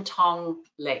 1 tong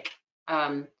lick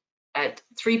at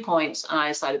 3 points on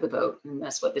either side of the boat, and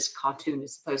that's what this cartoon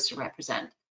is supposed to represent.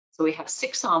 So we have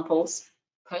 6 samples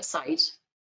per site,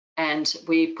 and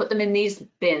we put them in these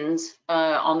bins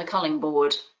on the culling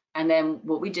board, and then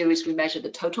what we do is we measure the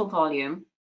total volume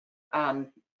and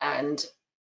then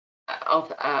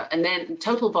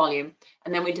total volume,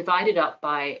 and then we divide it up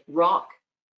by rock,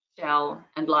 shell,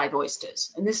 and live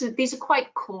oysters. And these are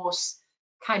quite coarse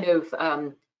kind of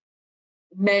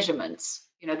measurements.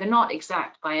 You know, they're not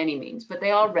exact by any means, but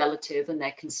they are relative and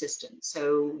they're consistent.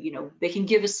 So, you know, they can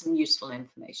give us some useful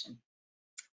information.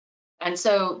 And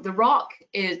so the rock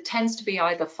tends to be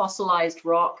either fossilized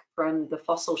rock from the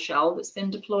fossil shell that's been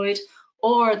deployed,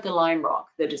 or the lime rock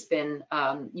that has been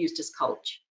used as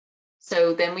culch.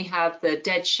 So then we have the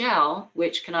dead shell,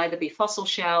 which can either be fossil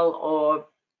shell or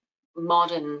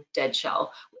modern dead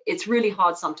shell. It's really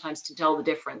hard sometimes to tell the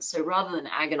difference. So rather than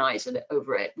agonize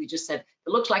over it, we just said, if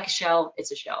it looks like a shell,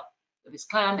 it's a shell. If it's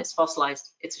clam, it's fossilized,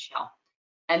 it's a shell.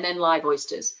 And then live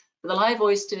oysters. For the live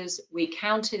oysters, we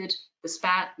counted the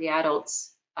spat, the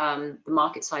adults, the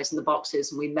market size, and the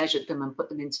boxes, and we measured them and put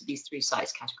them into these 3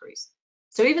 size categories.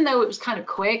 So even though it was kind of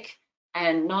quick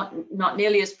and not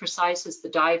nearly as precise as the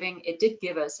diving, it did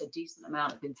give us a decent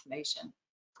amount of information.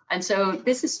 And so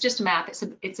this is just a map.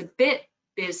 It's a bit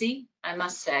busy, I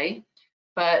must say,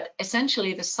 but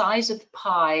essentially the size of the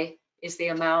pie is the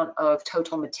amount of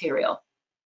total material.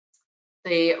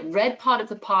 The red part of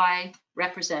the pie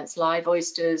represents live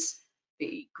oysters,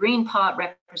 the green part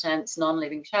represents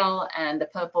non-living shell, and the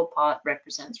purple part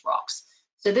represents rocks.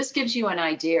 So this gives you an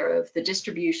idea of the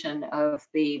distribution of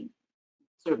the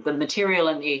sort of the material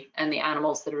and the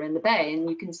animals that are in the bay. And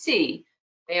you can see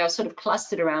they are sort of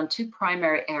clustered around 2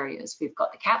 primary areas. We've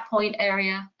got the Cap Point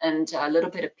area and a little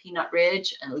bit of Peanut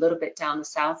Ridge and a little bit down the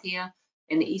south here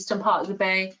in the eastern part of the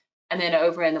bay. And then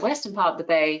over in the western part of the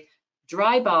bay,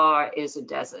 Dry Bar is a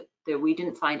desert. We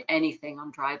didn't find anything on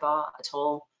Dry Bar at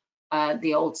all,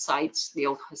 the old sites, the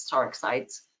old historic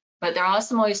sites. But there are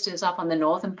some oysters up on the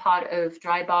northern part of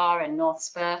Dry Bar and North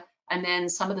Spur, and then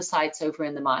some of the sites over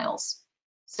in the Miles.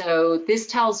 So this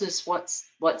tells us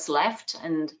what's left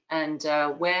and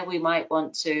where we might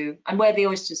want to, and where the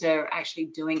oysters are actually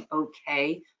doing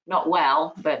okay, not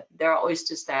well, but there are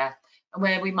oysters there, and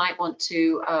where we might want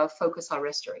to focus our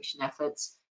restoration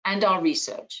efforts and our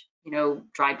research. You know,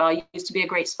 Dry Bar used to be a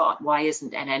great spot. Why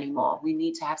isn't it anymore? We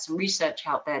need to have some research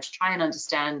out there to try and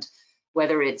understand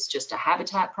whether it's just a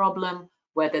habitat problem,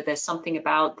 whether there's something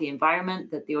about the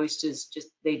environment that the oysters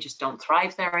just don't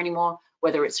thrive there anymore,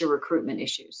 whether it's a recruitment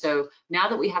issue. So now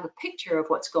that we have a picture of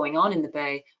what's going on in the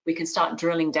bay, we can start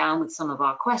drilling down with some of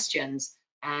our questions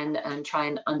and try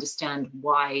and understand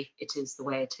why it is the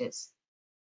way it is.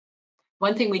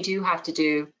 One thing we do have to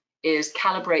do is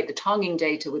calibrate the tonging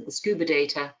data with the scuba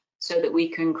data so that we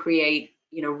can create,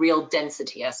 you know, real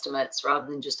density estimates rather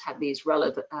than just have these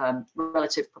relative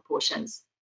proportions.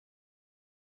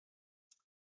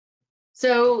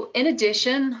 So in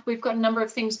addition, we've got a number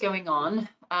of things going on.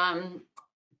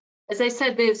 As I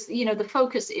said, there's, you know, the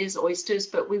focus is oysters,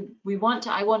 but we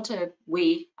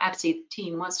ABSI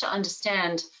team wants to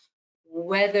understand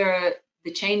whether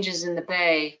the changes in the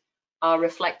bay are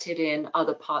reflected in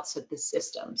other parts of the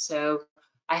system. So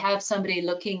I have somebody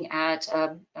looking at,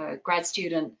 a grad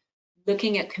student,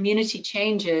 looking at community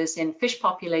changes in fish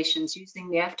populations using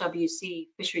the FWC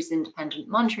Fisheries Independent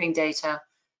Monitoring data,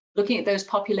 looking at those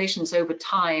populations over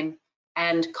time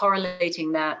and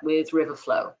correlating that with river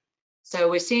flow. So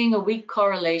we're seeing a weak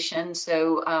correlation.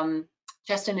 So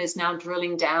Justin is now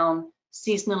drilling down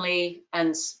seasonally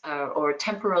and or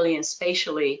temporally and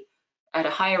spatially at a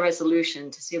higher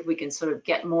resolution to see if we can sort of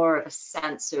get more of a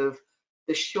sense of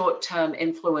the short-term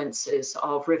influences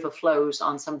of river flows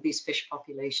on some of these fish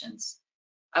populations.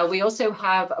 We also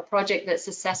have a project that's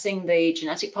assessing the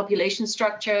genetic population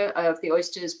structure of the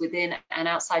oysters within and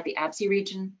outside the ABSI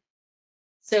region.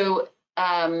 So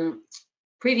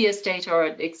previous data or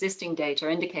existing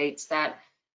data indicates that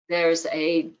there's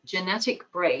a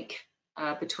genetic break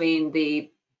between the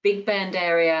Big Bend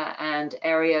area and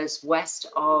areas west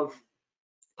of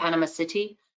Panama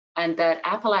City, and that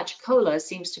Apalachicola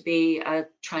seems to be a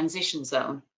transition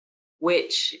zone,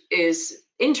 which is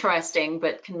interesting,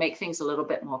 but can make things a little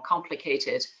bit more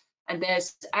complicated. And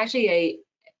there's actually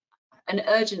an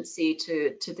urgency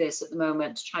to this at the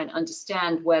moment to try and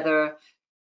understand whether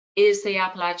is the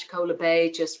Apalachicola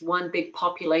Bay just one big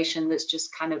population that's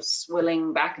just kind of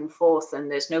swilling back and forth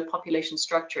and there's no population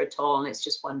structure at all and it's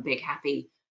just one big happy,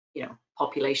 you know,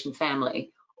 population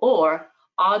family? Or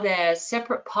are there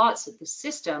separate parts of the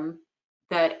system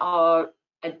that are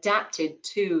adapted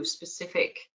to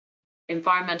specific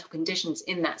environmental conditions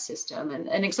in that system? And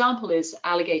an example is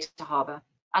Alligator Harbor.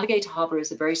 Alligator Harbor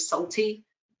is a very salty,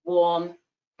 warm,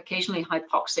 occasionally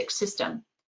hypoxic system.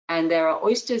 And there are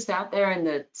oysters out there in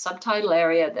the subtidal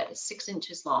area that are 6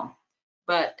 inches long,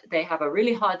 but they have a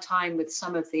really hard time with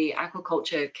some of the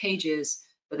aquaculture cages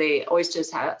where the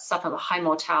oysters suffer a high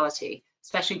mortality,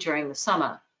 especially during the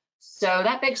summer. So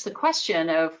that begs the question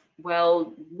of,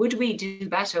 well, would we do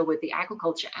better with the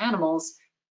aquaculture animals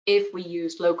if we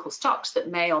use local stocks that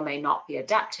may or may not be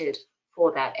adapted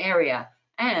for that area?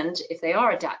 And if they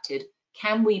are adapted,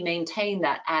 can we maintain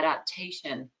that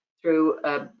adaptation through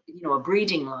a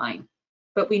breeding line?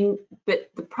 But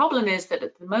the problem is that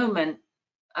at the moment,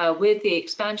 with the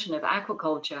expansion of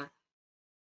aquaculture,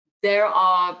 there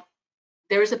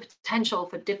is a potential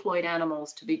for diploid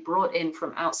animals to be brought in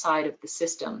from outside of the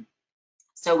system.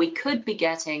 So we could be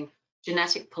getting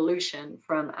genetic pollution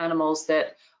from animals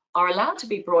that are allowed to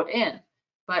be brought in,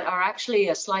 but are actually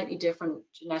a slightly different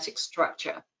genetic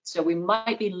structure. So we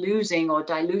might be losing or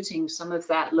diluting some of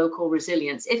that local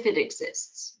resilience if it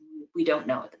exists. We don't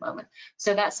know at the moment.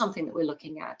 So that's something that we're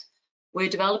looking at. We're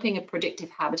developing a predictive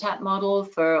habitat model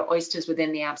for oysters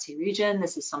within the ABSI region.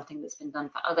 This is something that's been done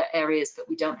for other areas, but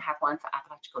we don't have one for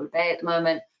Apalachicola Bay at the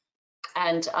moment.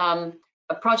 And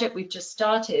a project we've just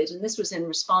started, and this was in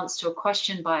response to a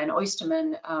question by an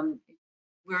oysterman.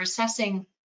 We're assessing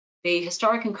the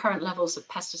historic and current levels of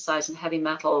pesticides and heavy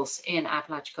metals in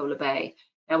Apalachicola Bay.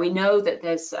 Now we know that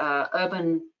there's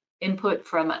urban input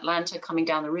from Atlanta coming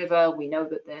down the river. We know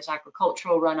that there's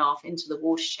agricultural runoff into the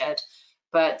watershed.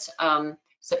 But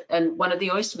and one of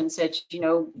the oystermen said, you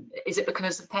know, is it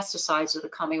because of pesticides that are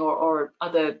coming or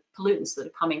other pollutants that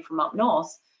are coming from up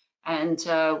north? And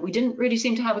we didn't really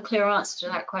seem to have a clear answer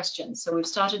to that question. So we've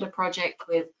started a project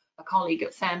with a colleague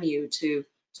at FAMU to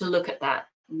look at that.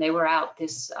 And they were out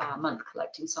this month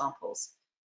collecting samples.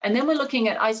 And then we're looking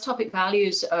at isotopic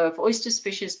values of oysters,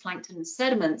 fishes, plankton, and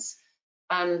sediments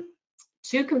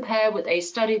to compare with a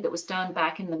study that was done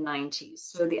back in the 90s.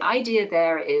 So the idea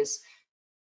there is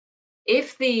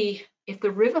if the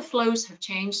river flows have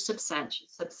changed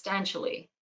substantially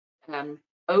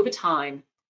over time,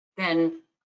 then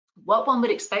what one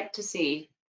would expect to see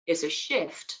is a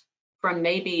shift from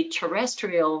maybe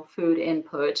terrestrial food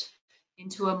input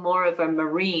into a more of a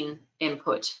marine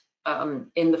input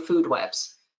in the food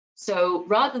webs. So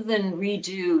rather than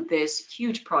redo this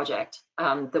huge project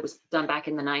that was done back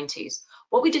in the 90s,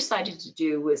 what we decided to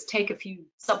do was take a few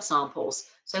subsamples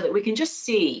so that we can just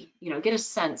see, you know, get a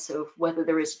sense of whether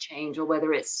there is a change or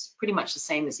whether it's pretty much the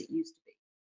same as it used to be.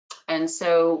 And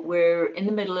so we're in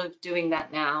the middle of doing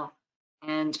that now.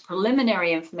 And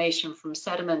preliminary information from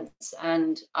sediments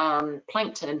and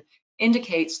plankton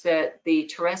indicates that the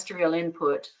terrestrial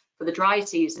input for the dry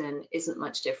season isn't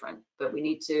much different, but we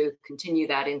need to continue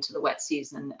that into the wet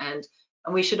season. And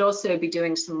we should also be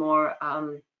doing some more,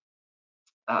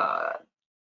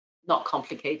 not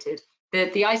complicated.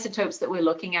 The isotopes that we're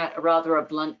looking at are rather a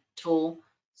blunt tool.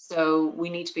 So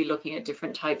we need to be looking at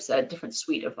different types, a different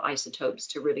suite of isotopes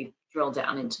to really drill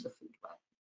down into the food web.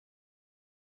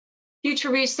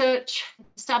 Future research,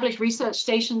 establish research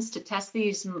stations to test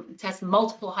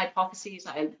multiple hypotheses.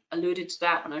 I alluded to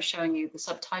that when I was showing you the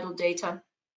subtitle data.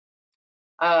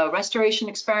 Restoration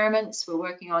experiments, we're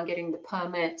working on getting the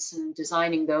permits and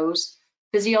designing those.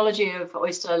 Physiology of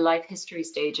oyster life history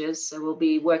stages, so we'll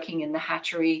be working in the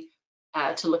hatchery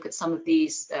to look at some of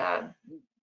these,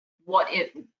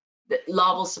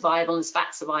 larval survival and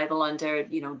spat survival under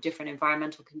different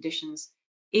environmental conditions.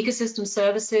 Ecosystem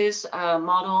services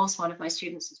models, one of my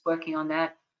students is working on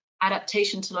that.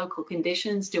 Adaptation to local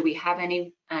conditions, do we have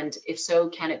any? And if so,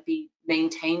 can it be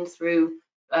maintained through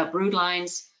brood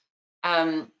lines?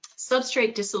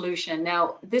 Substrate dissolution.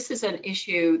 Now, this is an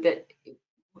issue that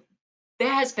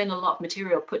there has been a lot of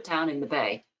material put down in the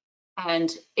bay,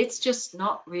 and it's just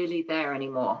not really there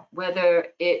anymore.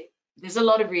 There's a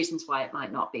lot of reasons why it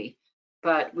might not be,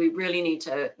 but we really need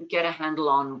to get a handle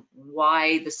on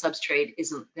why the substrate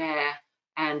isn't there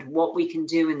and what we can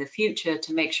do in the future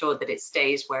to make sure that it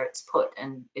stays where it's put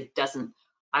and it doesn't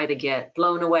either get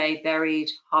blown away,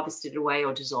 buried, harvested away,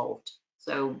 or dissolved.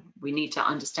 So we need to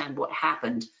understand what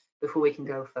happened before we can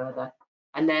go further.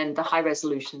 And then the high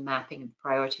resolution mapping of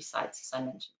priority sites, as I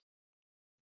mentioned.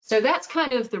 So that's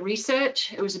kind of the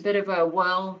research. It was a bit of a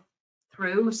whirl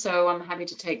through, so I'm happy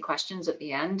to take questions at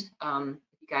the end if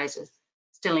you guys are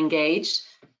still engaged.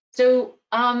 So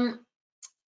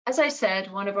as I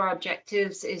said, one of our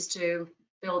objectives is to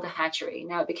build a hatchery.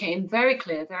 Now, it became very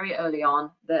clear very early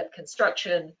on that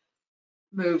construction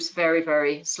moves very,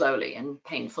 very slowly and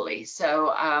painfully.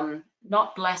 So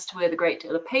not blessed with a great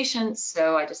deal of patience.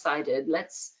 So I decided,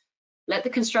 let's let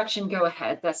the construction go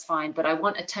ahead. That's fine. But I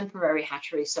want a temporary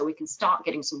hatchery so we can start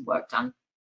getting some work done.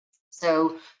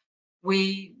 So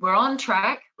we were on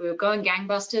track. We were going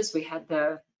gangbusters. We had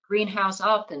the greenhouse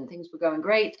up and things were going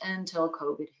great until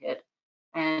COVID hit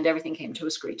and everything came to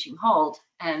a screeching halt.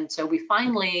 And so we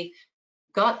finally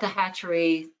got the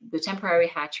hatchery, the temporary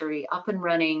hatchery, up and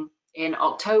running in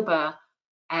October,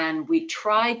 and we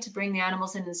tried to bring the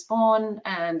animals in and spawn,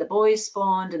 and the boys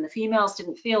spawned and the females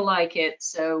didn't feel like it,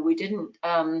 so we didn't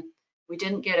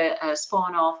get a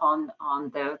spawn off on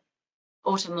the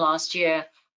autumn last year,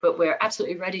 but we're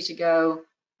absolutely ready to go,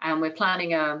 and we're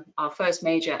planning our first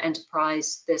major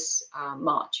enterprise this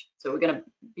March. So we're going to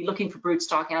be looking for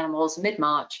broodstock animals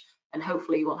mid-March, and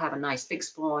hopefully we'll have a nice big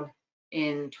spawn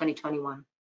in 2021.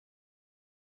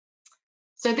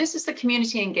 So this is the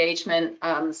community engagement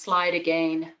slide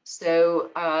again.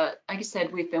 So like I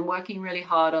said, we've been working really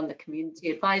hard on the community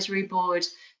advisory board,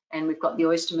 and we've got the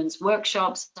Oysterman's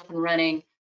workshops up and running.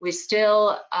 We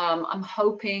still, I'm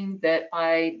hoping that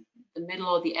by the middle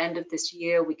or the end of this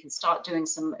year, we can start doing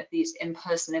some of these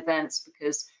in-person events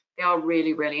because they are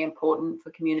really, really important for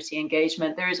community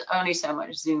engagement. There is only so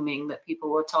much Zooming that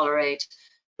people will tolerate.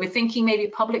 We're thinking maybe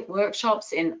public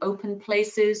workshops in open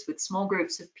places with small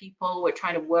groups of people. We're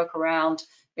trying to work around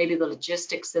maybe the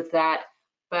logistics of that.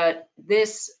 But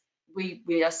this,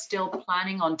 we are still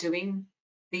planning on doing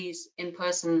these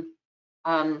in-person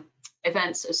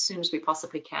events as soon as we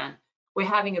possibly can. We're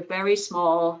having a very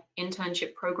small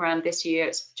internship program this year.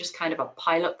 It's just kind of a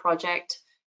pilot project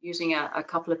using a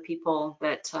couple of people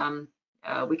that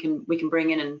we can bring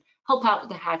in and help out with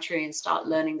the hatchery and start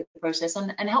learning the process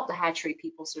and help the hatchery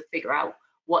people sort of figure out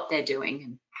what they're doing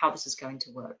and how this is going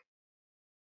to work.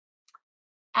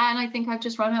 And I think I've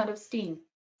just run out of steam.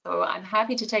 So I'm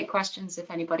happy to take questions if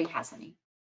anybody has any.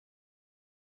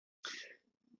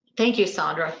 Thank you,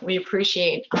 Sandra. We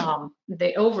appreciate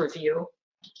the overview.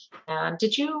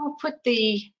 Did you put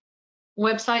the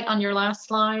website on your last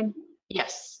slide?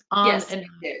 Yes. Yes, it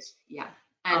is. Yeah.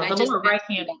 And the lower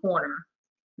right-hand corner,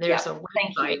 there's a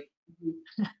website.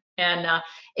 And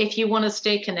if you want to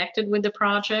stay connected with the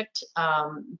project,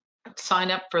 sign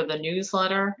up for the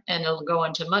newsletter, and it'll go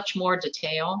into much more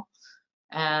detail.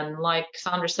 And like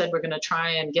Sandra said, we're going to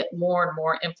try and get more and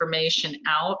more information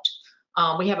out.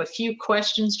 We have a few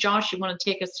questions. Josh, you want to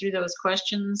take us through those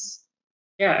questions?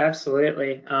 Yeah,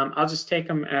 absolutely. I'll just take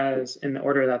them as in the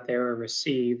order that they were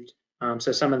received.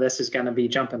 So some of this is going to be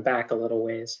jumping back a little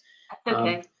ways.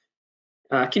 Okay.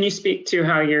 Can you speak to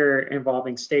how you're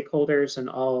involving stakeholders in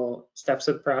all steps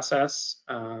of the process,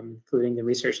 including the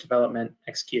research, development,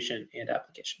 execution, and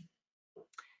application?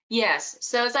 Yes.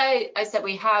 So as I said,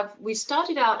 we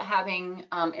started out having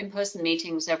in-person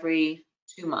meetings every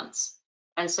 2 months.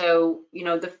 And so,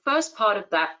 the first part of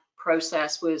that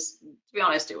process was, to be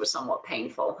honest, it was somewhat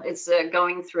painful. It's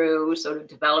going through sort of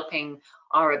developing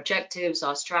our objectives,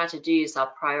 our strategies, our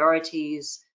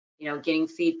priorities, getting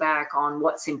feedback on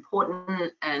what's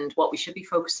important and what we should be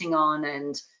focusing on,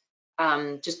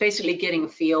 and just basically getting a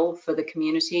feel for the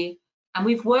community. And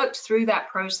we've worked through that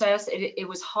process. It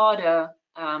was harder.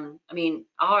 I mean,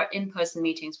 our in-person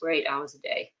meetings were 8 hours a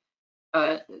day.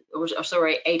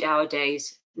 Sorry, 8-hour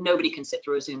days. Nobody can sit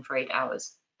through a Zoom for 8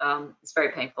 hours. It's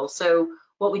very painful. So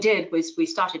what we did was we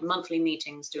started monthly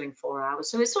meetings doing 4 hours.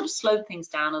 So it sort of slowed things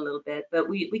down a little bit, but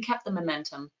we kept the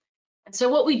momentum. And so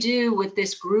what we do with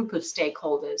this group of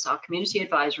stakeholders, our community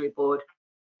advisory board,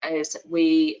 is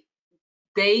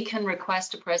they can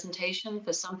request a presentation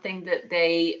for something that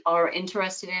they are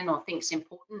interested in or thinks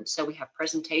important. So we have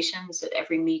presentations at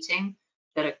every meeting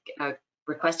that are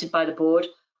requested by the board.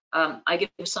 I give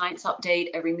a science update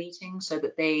every meeting so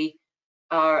that they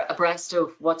are abreast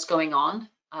of what's going on,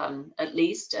 at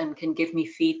least, and can give me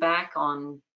feedback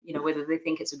on, you know, whether they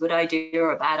think it's a good idea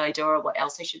or a bad idea or what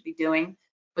else they should be doing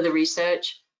for the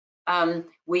research.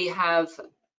 We have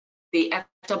the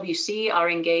FWC are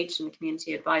engaged in the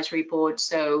Community Advisory Board,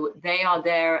 so they are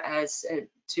there as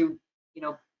to, you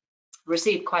know,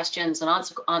 receive questions and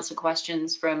answer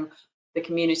questions from the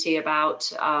community about,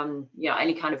 you know,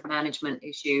 any kind of management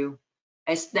issue.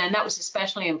 Then that was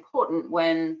especially important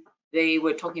when they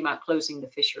were talking about closing the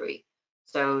fishery.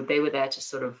 So they were there to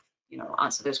sort of, you know,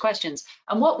 answer those questions.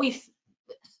 And what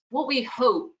we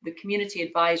hope the Community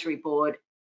Advisory Board,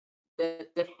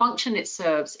 the function it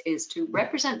serves is to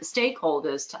represent the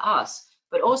stakeholders to us,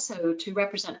 but also to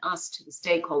represent us to the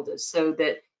stakeholders, so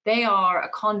that they are a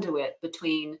conduit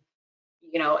between,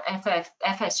 you know,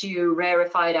 FSU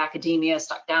rarefied academia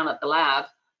stuck down at the lab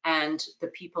and the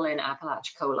people in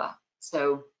Apalachicola.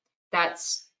 So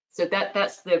that's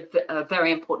the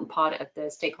very important part of the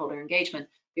stakeholder engagement.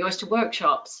 The oyster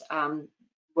workshops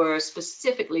were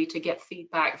specifically to get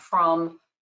feedback from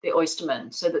the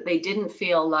oystermen, so that they didn't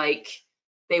feel like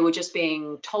they were just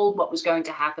being told what was going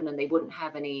to happen and they wouldn't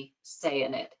have any say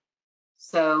in it.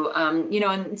 So, you know,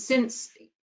 and since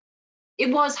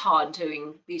it was hard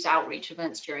doing these outreach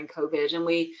events during COVID,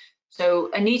 and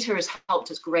so Anita has helped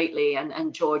us greatly,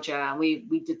 and Georgia, and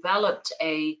we developed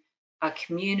an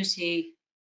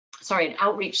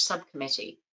outreach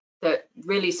subcommittee that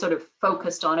really sort of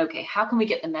focused on, okay, how can we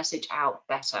get the message out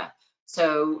better?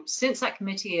 So since that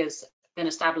committee has been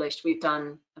established, I've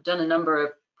done a number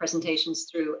of presentations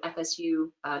through FSU,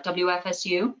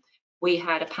 WFSU. We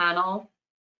had a panel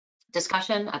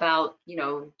discussion about, you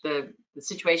know, the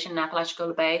situation in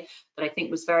Apalachicola Bay that I think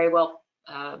was very well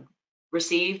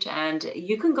received. And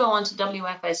you can go onto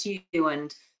WFSU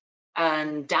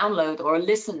and download or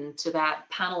listen to that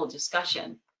panel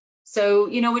discussion. So,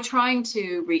 you know, we're trying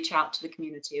to reach out to the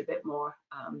community a bit more.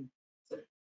 So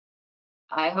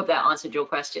I hope that answered your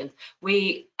question.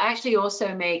 We actually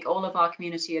also make all of our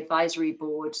community advisory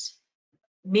boards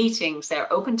meetings,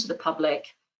 they're open to the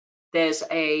public. There's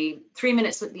 3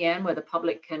 minutes at the end where the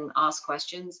public can ask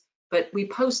questions, but we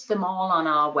post them all on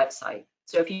our website.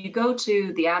 So if you go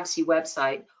to the ABSI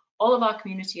website, all of our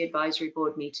community advisory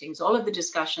board meetings, all of the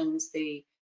discussions, the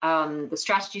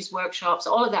strategies workshops,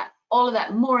 all of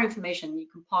that more information you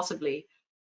can possibly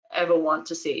ever want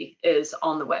to see is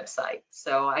on the website.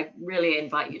 So I really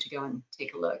invite you to go and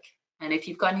take a look. And if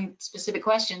you've got any specific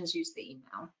questions, use the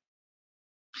email.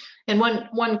 And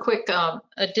one quick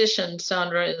addition,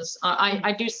 Sandra, is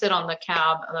I do sit on the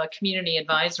the Community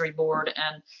Advisory Board,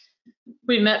 and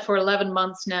we've met for 11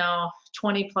 months now,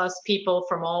 20 plus people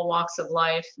from all walks of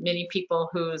life, many people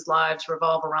whose lives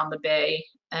revolve around the Bay.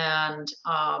 And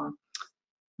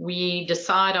we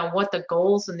decide on what the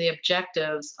goals and the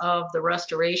objectives of the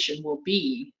restoration will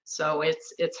be. So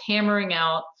it's hammering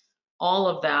out all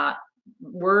of that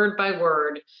word by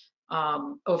word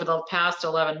over the past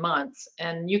 11 months.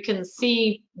 And you can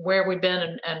see where we've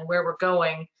been and where we're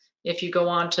going if you go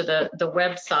on to the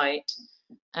website.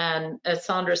 And as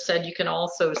Sandra said, you can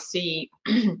also see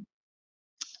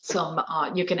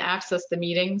you can access the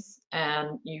meetings,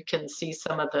 and you can see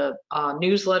some of the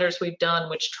newsletters we've done,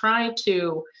 which try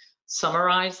to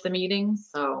summarize the meetings.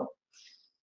 So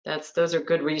those are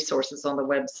good resources on the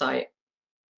website.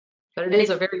 But it is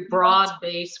a very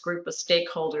broad-based group of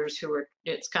stakeholders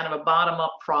it's kind of a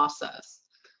bottom-up process.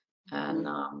 And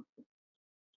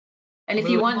if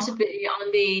you want to be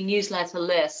on the newsletter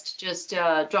list, just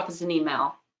drop us an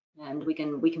email, and we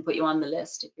can put you on the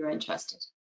list if you're interested.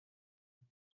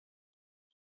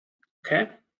 Okay,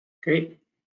 great.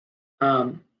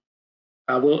 Will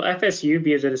FSU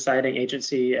be the deciding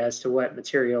agency as to what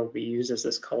material we use as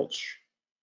this culch?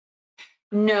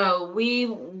 No, we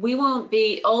won't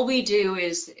be. All we do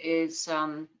is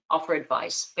offer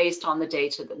advice based on the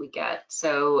data that we get.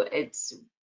 So it's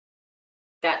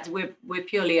that we're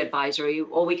purely advisory.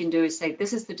 All we can do is say,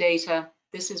 this is the data,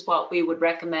 this is what we would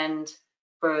recommend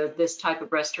for this type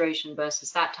of restoration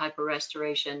versus that type of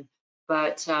restoration.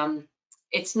 But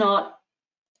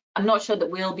I'm not sure that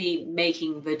we'll be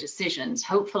making the decisions.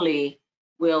 Hopefully,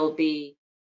 we'll be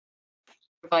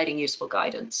providing useful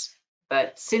guidance.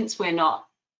 But since we're not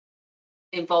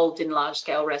involved in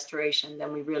large-scale restoration,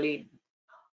 then we really,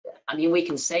 I mean, we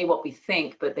can say what we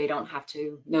think, but they don't have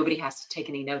to, nobody has to take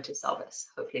any notice of us.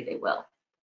 Hopefully they will.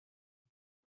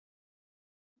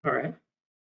 All right.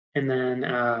 And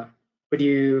then would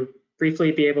you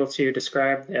briefly be able to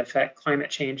describe the effect climate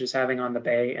change is having on the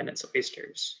bay and its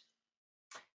oysters?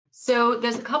 So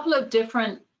there's a couple of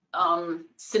different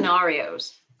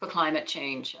scenarios for climate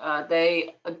change.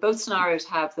 Both scenarios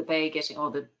have the bay getting,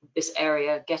 or this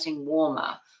area getting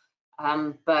warmer.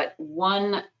 But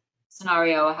one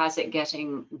scenario has it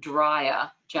getting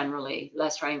drier, generally,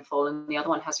 less rainfall, and the other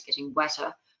one has it getting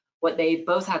wetter. What they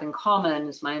both have in common,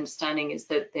 is my understanding, is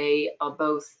that they are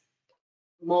both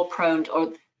more prone to,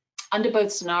 or under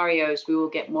both scenarios, we will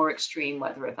get more extreme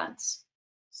weather events.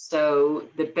 So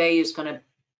the bay is going to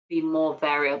be more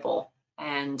variable,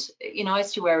 and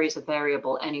estuaries are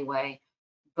variable anyway,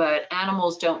 but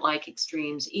animals don't like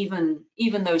extremes, even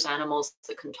those animals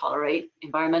that can tolerate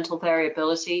environmental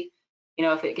variability.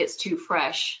 If it gets too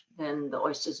fresh, then the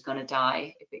oysters are going to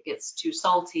die. If it gets too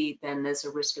salty, then there's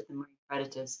a risk of the marine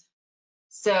predators.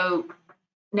 So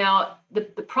now the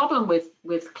problem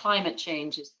with climate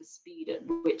change is the speed at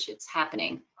which it's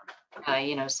happening.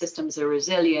 Systems are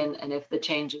resilient, and if the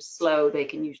change is slow, they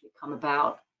can usually come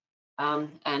about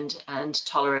and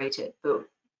tolerate it. But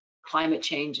climate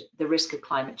change, the risk of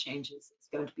climate change is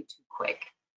going to be too quick.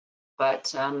 But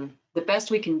the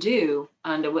best we can do,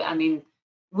 and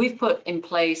we've put in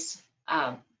place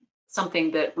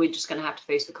something that we're just going to have to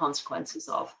face the consequences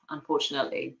of,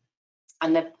 unfortunately.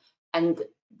 And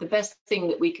the best thing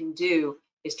that we can do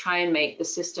is try and make the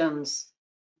systems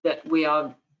that we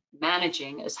are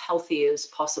managing as healthy as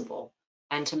possible,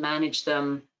 and to manage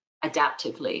them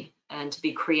adaptively, and to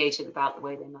be creative about the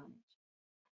way they manage,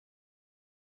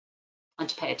 and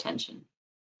to pay attention.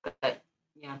 But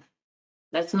yeah,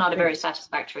 that's not a very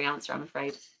satisfactory answer, I'm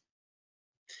afraid.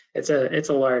 It's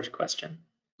a large question.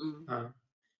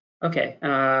 Okay,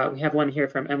 we have one here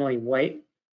from Emily White.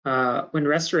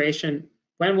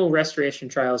 When will restoration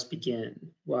trials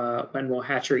begin? When will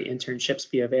hatchery internships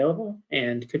be available?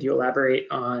 And could you elaborate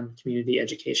on community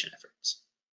education efforts?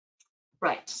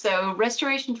 Right, so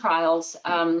restoration trials,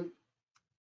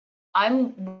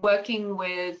 I'm working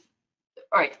with,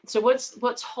 all right, so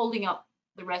what's holding up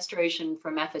the restoration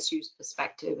from FSU's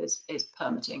perspective is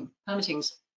permitting.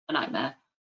 Permitting's a nightmare.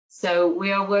 So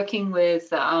we are working with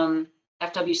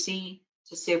FWC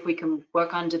to see if we can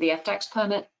work under the FTAX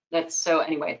permit.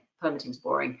 Anyway, permitting's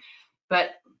boring.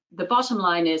 But the bottom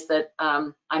line is that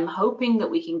I'm hoping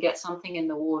that we can get something in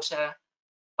the water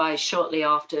by shortly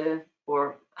after,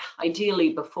 or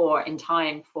ideally before, in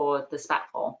time for the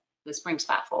spatfall, the spring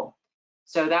spatfall.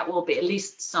 So that will be at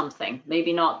least something,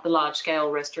 maybe not the large scale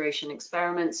restoration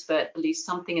experiments, but at least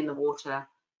something in the water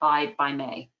by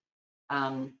May.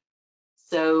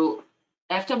 So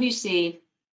FWC,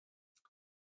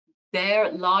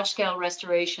 their large scale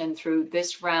restoration through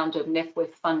this round of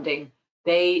NIFWIF funding,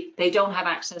 they don't have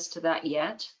access to that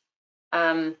yet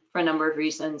for a number of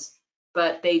reasons,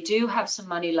 but they do have some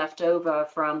money left over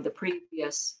from the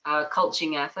previous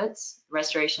culching efforts,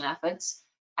 restoration efforts.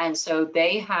 And so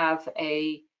they have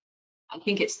I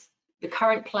think the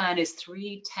current plan is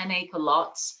 3 10-acre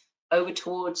lots over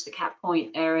towards the Cap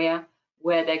Point area,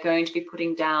 where they're going to be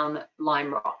putting down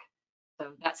lime rock.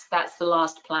 So that's the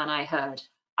last plan I heard.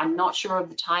 I'm not sure of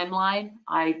the timeline.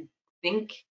 I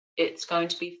think it's going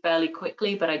to be fairly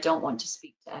quickly, but I don't want to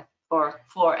speak for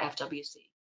FWC.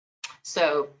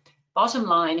 So bottom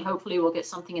line, hopefully we'll get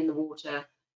something in the water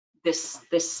this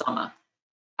summer.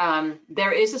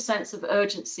 There is a sense of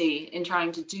urgency in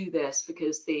trying to do this,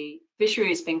 because the fishery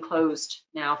has been closed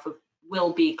now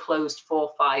will be closed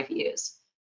for 5 years,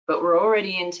 but we're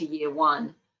already into year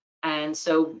 1. And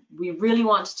so we really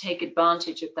want to take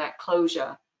advantage of that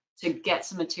closure to get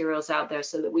some materials out there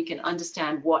so that we can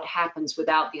understand what happens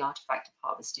without the artifact of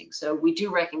harvesting. So we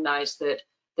do recognize that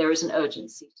there is an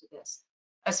urgency to this.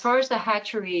 As far as the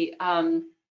hatchery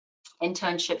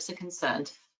internships are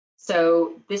concerned,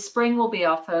 so this spring will be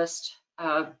our first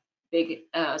big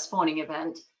spawning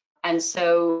event. And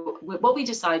so what we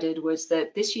decided was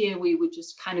that this year we would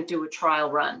just kind of do a trial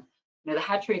run. The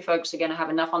hatchery folks are going to have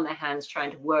enough on their hands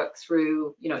trying to work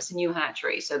through, it's a new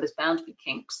hatchery, so there's bound to be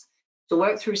kinks. To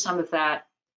work through some of that,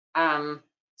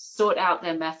 sort out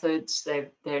their methods,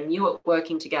 they're new at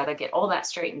working together, get all that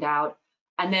straightened out.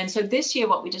 And then, so this year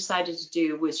what we decided to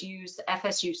do was use the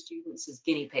FSU students as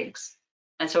guinea pigs.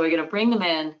 And so we're going to bring them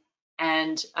in,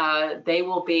 And they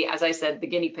will be, as I said, the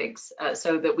guinea pigs,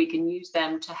 so that we can use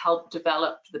them to help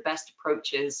develop the best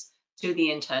approaches to the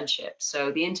internship.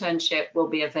 So the internship will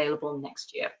be available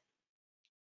next year.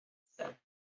 So,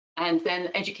 and then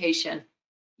education.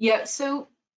 Yeah, so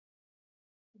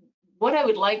what I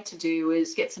would like to do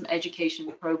is get some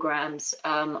education programs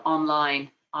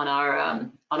online on our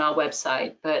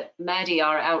website. But Maddie,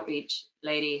 our outreach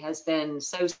lady, has been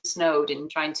so snowed in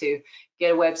trying to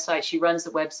get a website. She runs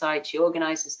the website, she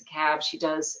organizes the cab, she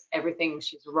does everything.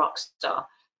 She's a rock star.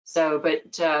 So,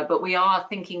 but we are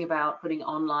thinking about putting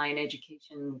online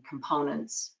education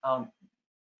components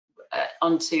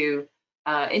into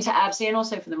ABSI and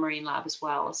also for the Marine Lab as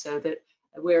well, so that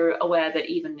we're aware that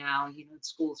even now, you know,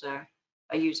 schools are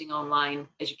using online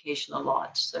education a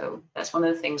lot. So that's one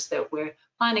of the things that we're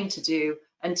planning to do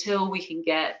until we can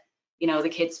get, you know, the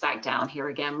kids back down here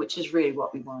again, which is really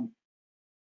what we want.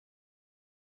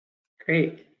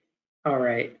 Great. All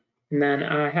right. And then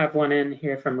I have one in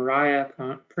here from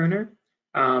Raya Pruner.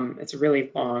 It's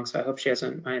really long, so I hope she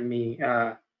doesn't mind me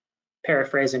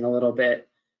paraphrasing a little bit.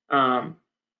 I'm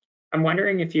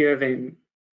wondering if you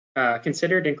have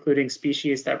considered including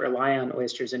species that rely on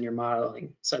oysters in your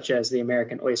modeling, such as the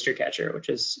American oystercatcher, which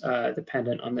is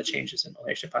dependent on the changes in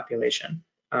oyster population.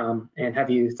 And have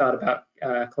you thought about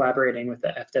collaborating with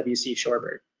the FWC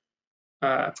Shorebird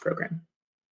program?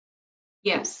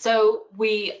 Yes, so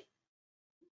we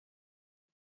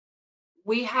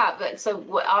have,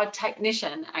 so our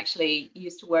technician actually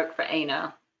used to work for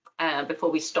ANA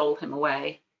before we stole him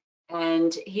away.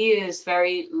 And he is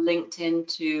very linked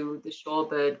into the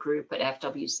shorebird group at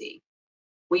FWC.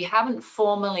 We haven't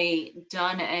formally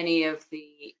done any of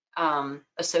the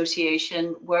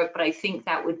association work, but I think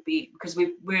that would be, because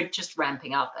we're just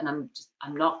ramping up, and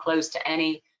I'm not close to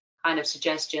any kind of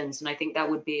suggestions, and I think that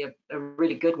would be a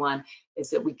really good one,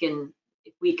 is that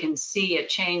if we can see a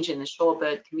change in the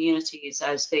shorebird communities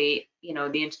as the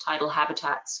intertidal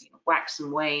habitats wax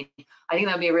and wane. I think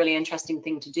that would be a really interesting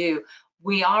thing to do.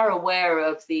 We are aware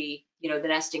of the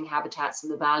nesting habitats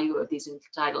and the value of these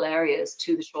intertidal areas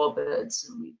to the shorebirds,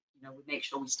 and we make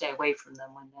sure we stay away from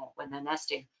them when they're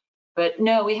nesting. But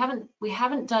no, we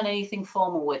haven't done anything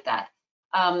formal with that.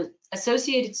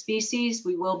 Associated species,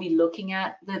 we will be looking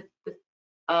at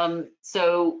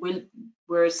so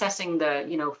we're assessing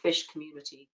the fish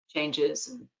community changes,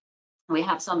 and we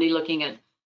have somebody looking at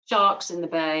sharks in the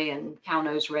bay and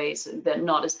cow-nose rays. They're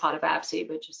not as part of ABSI,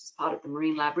 but just as part of the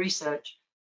Marine Lab research.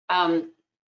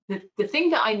 The thing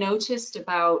that I noticed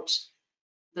about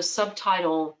the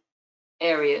subtidal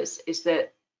areas is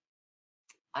that,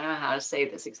 I don't know how to say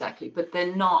this exactly, but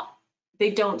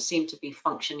they don't seem to be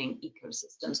functioning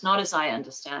ecosystems, not as I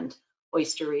understand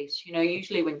oyster reefs.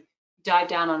 Usually when you dive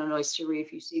down on an oyster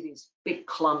reef, you see these big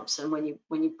clumps, and when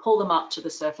you pull them up to the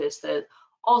surface, there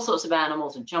all sorts of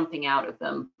animals are jumping out of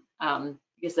them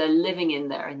because they're living in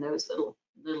there in those little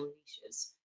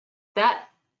niches.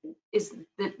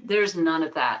 There's none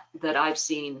of that I've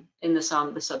seen in the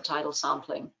subtidal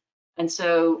sampling, and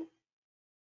so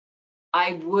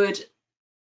I would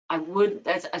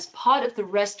as part of the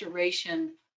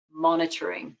restoration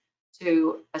monitoring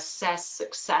to assess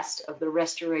success of the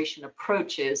restoration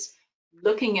approaches,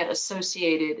 looking at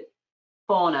associated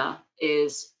fauna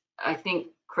is, I think,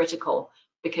 critical,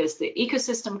 because the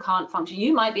ecosystem can't function.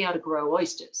 You might be able to grow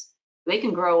oysters. They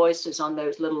can grow oysters on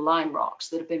those little lime rocks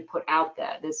that have been put out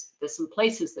there. There's some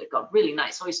places that got really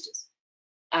nice oysters.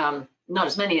 Not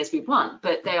as many as we want,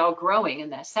 but they are growing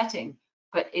and they're setting,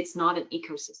 but it's not an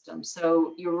ecosystem.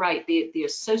 So you're right, the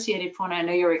associated fauna, I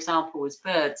know your example was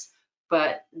birds,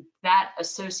 but that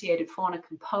associated fauna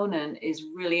component is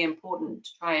really important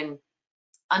to try and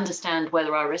understand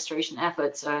whether our restoration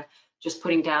efforts are just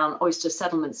putting down oyster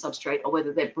settlement substrate, or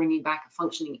whether they're bringing back a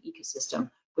functioning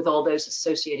ecosystem with all those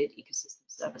associated ecosystem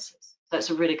services. That's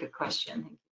a really good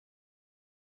question.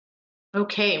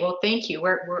 Okay, well, thank you.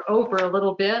 We're over a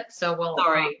little bit, so we'll.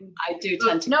 Sorry, I do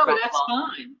tend to. No, that's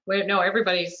fine. No,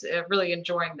 everybody's really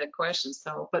enjoying the questions.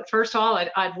 So, but first of all,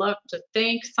 I'd love to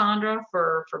thank Sandra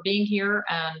for being here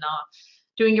and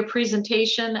doing your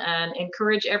presentation, and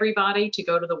encourage everybody to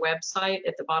go to the website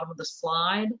at the bottom of the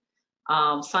slide,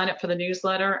 sign up for the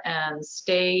newsletter, and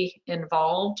stay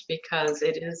involved, because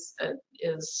it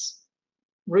is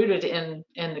rooted in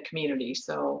the community.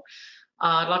 So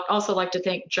I'd also like to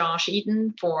thank Josh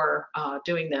Eaton for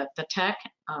doing the tech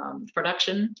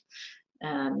production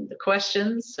and the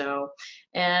questions. So,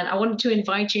 and I wanted to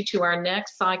invite you to our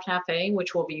next Sci Cafe,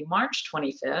 which will be March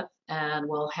 25th, and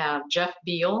we'll have Jeff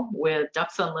Beal with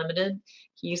Ducks Unlimited.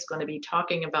 He's going to be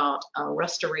talking about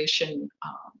restoration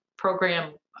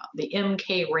program, the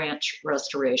MK Ranch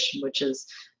restoration, which is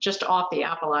just off the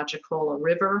Apalachicola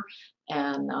River.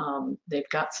 And they've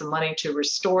got some money to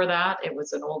restore that. It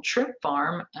was an old shrimp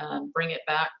farm and bring it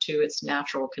back to its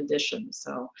natural condition.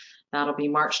 So that'll be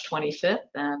March 25th.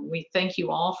 And we thank you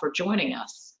all for joining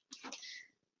us.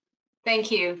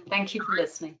 Thank you. Thank you for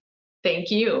listening.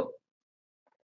 Thank you.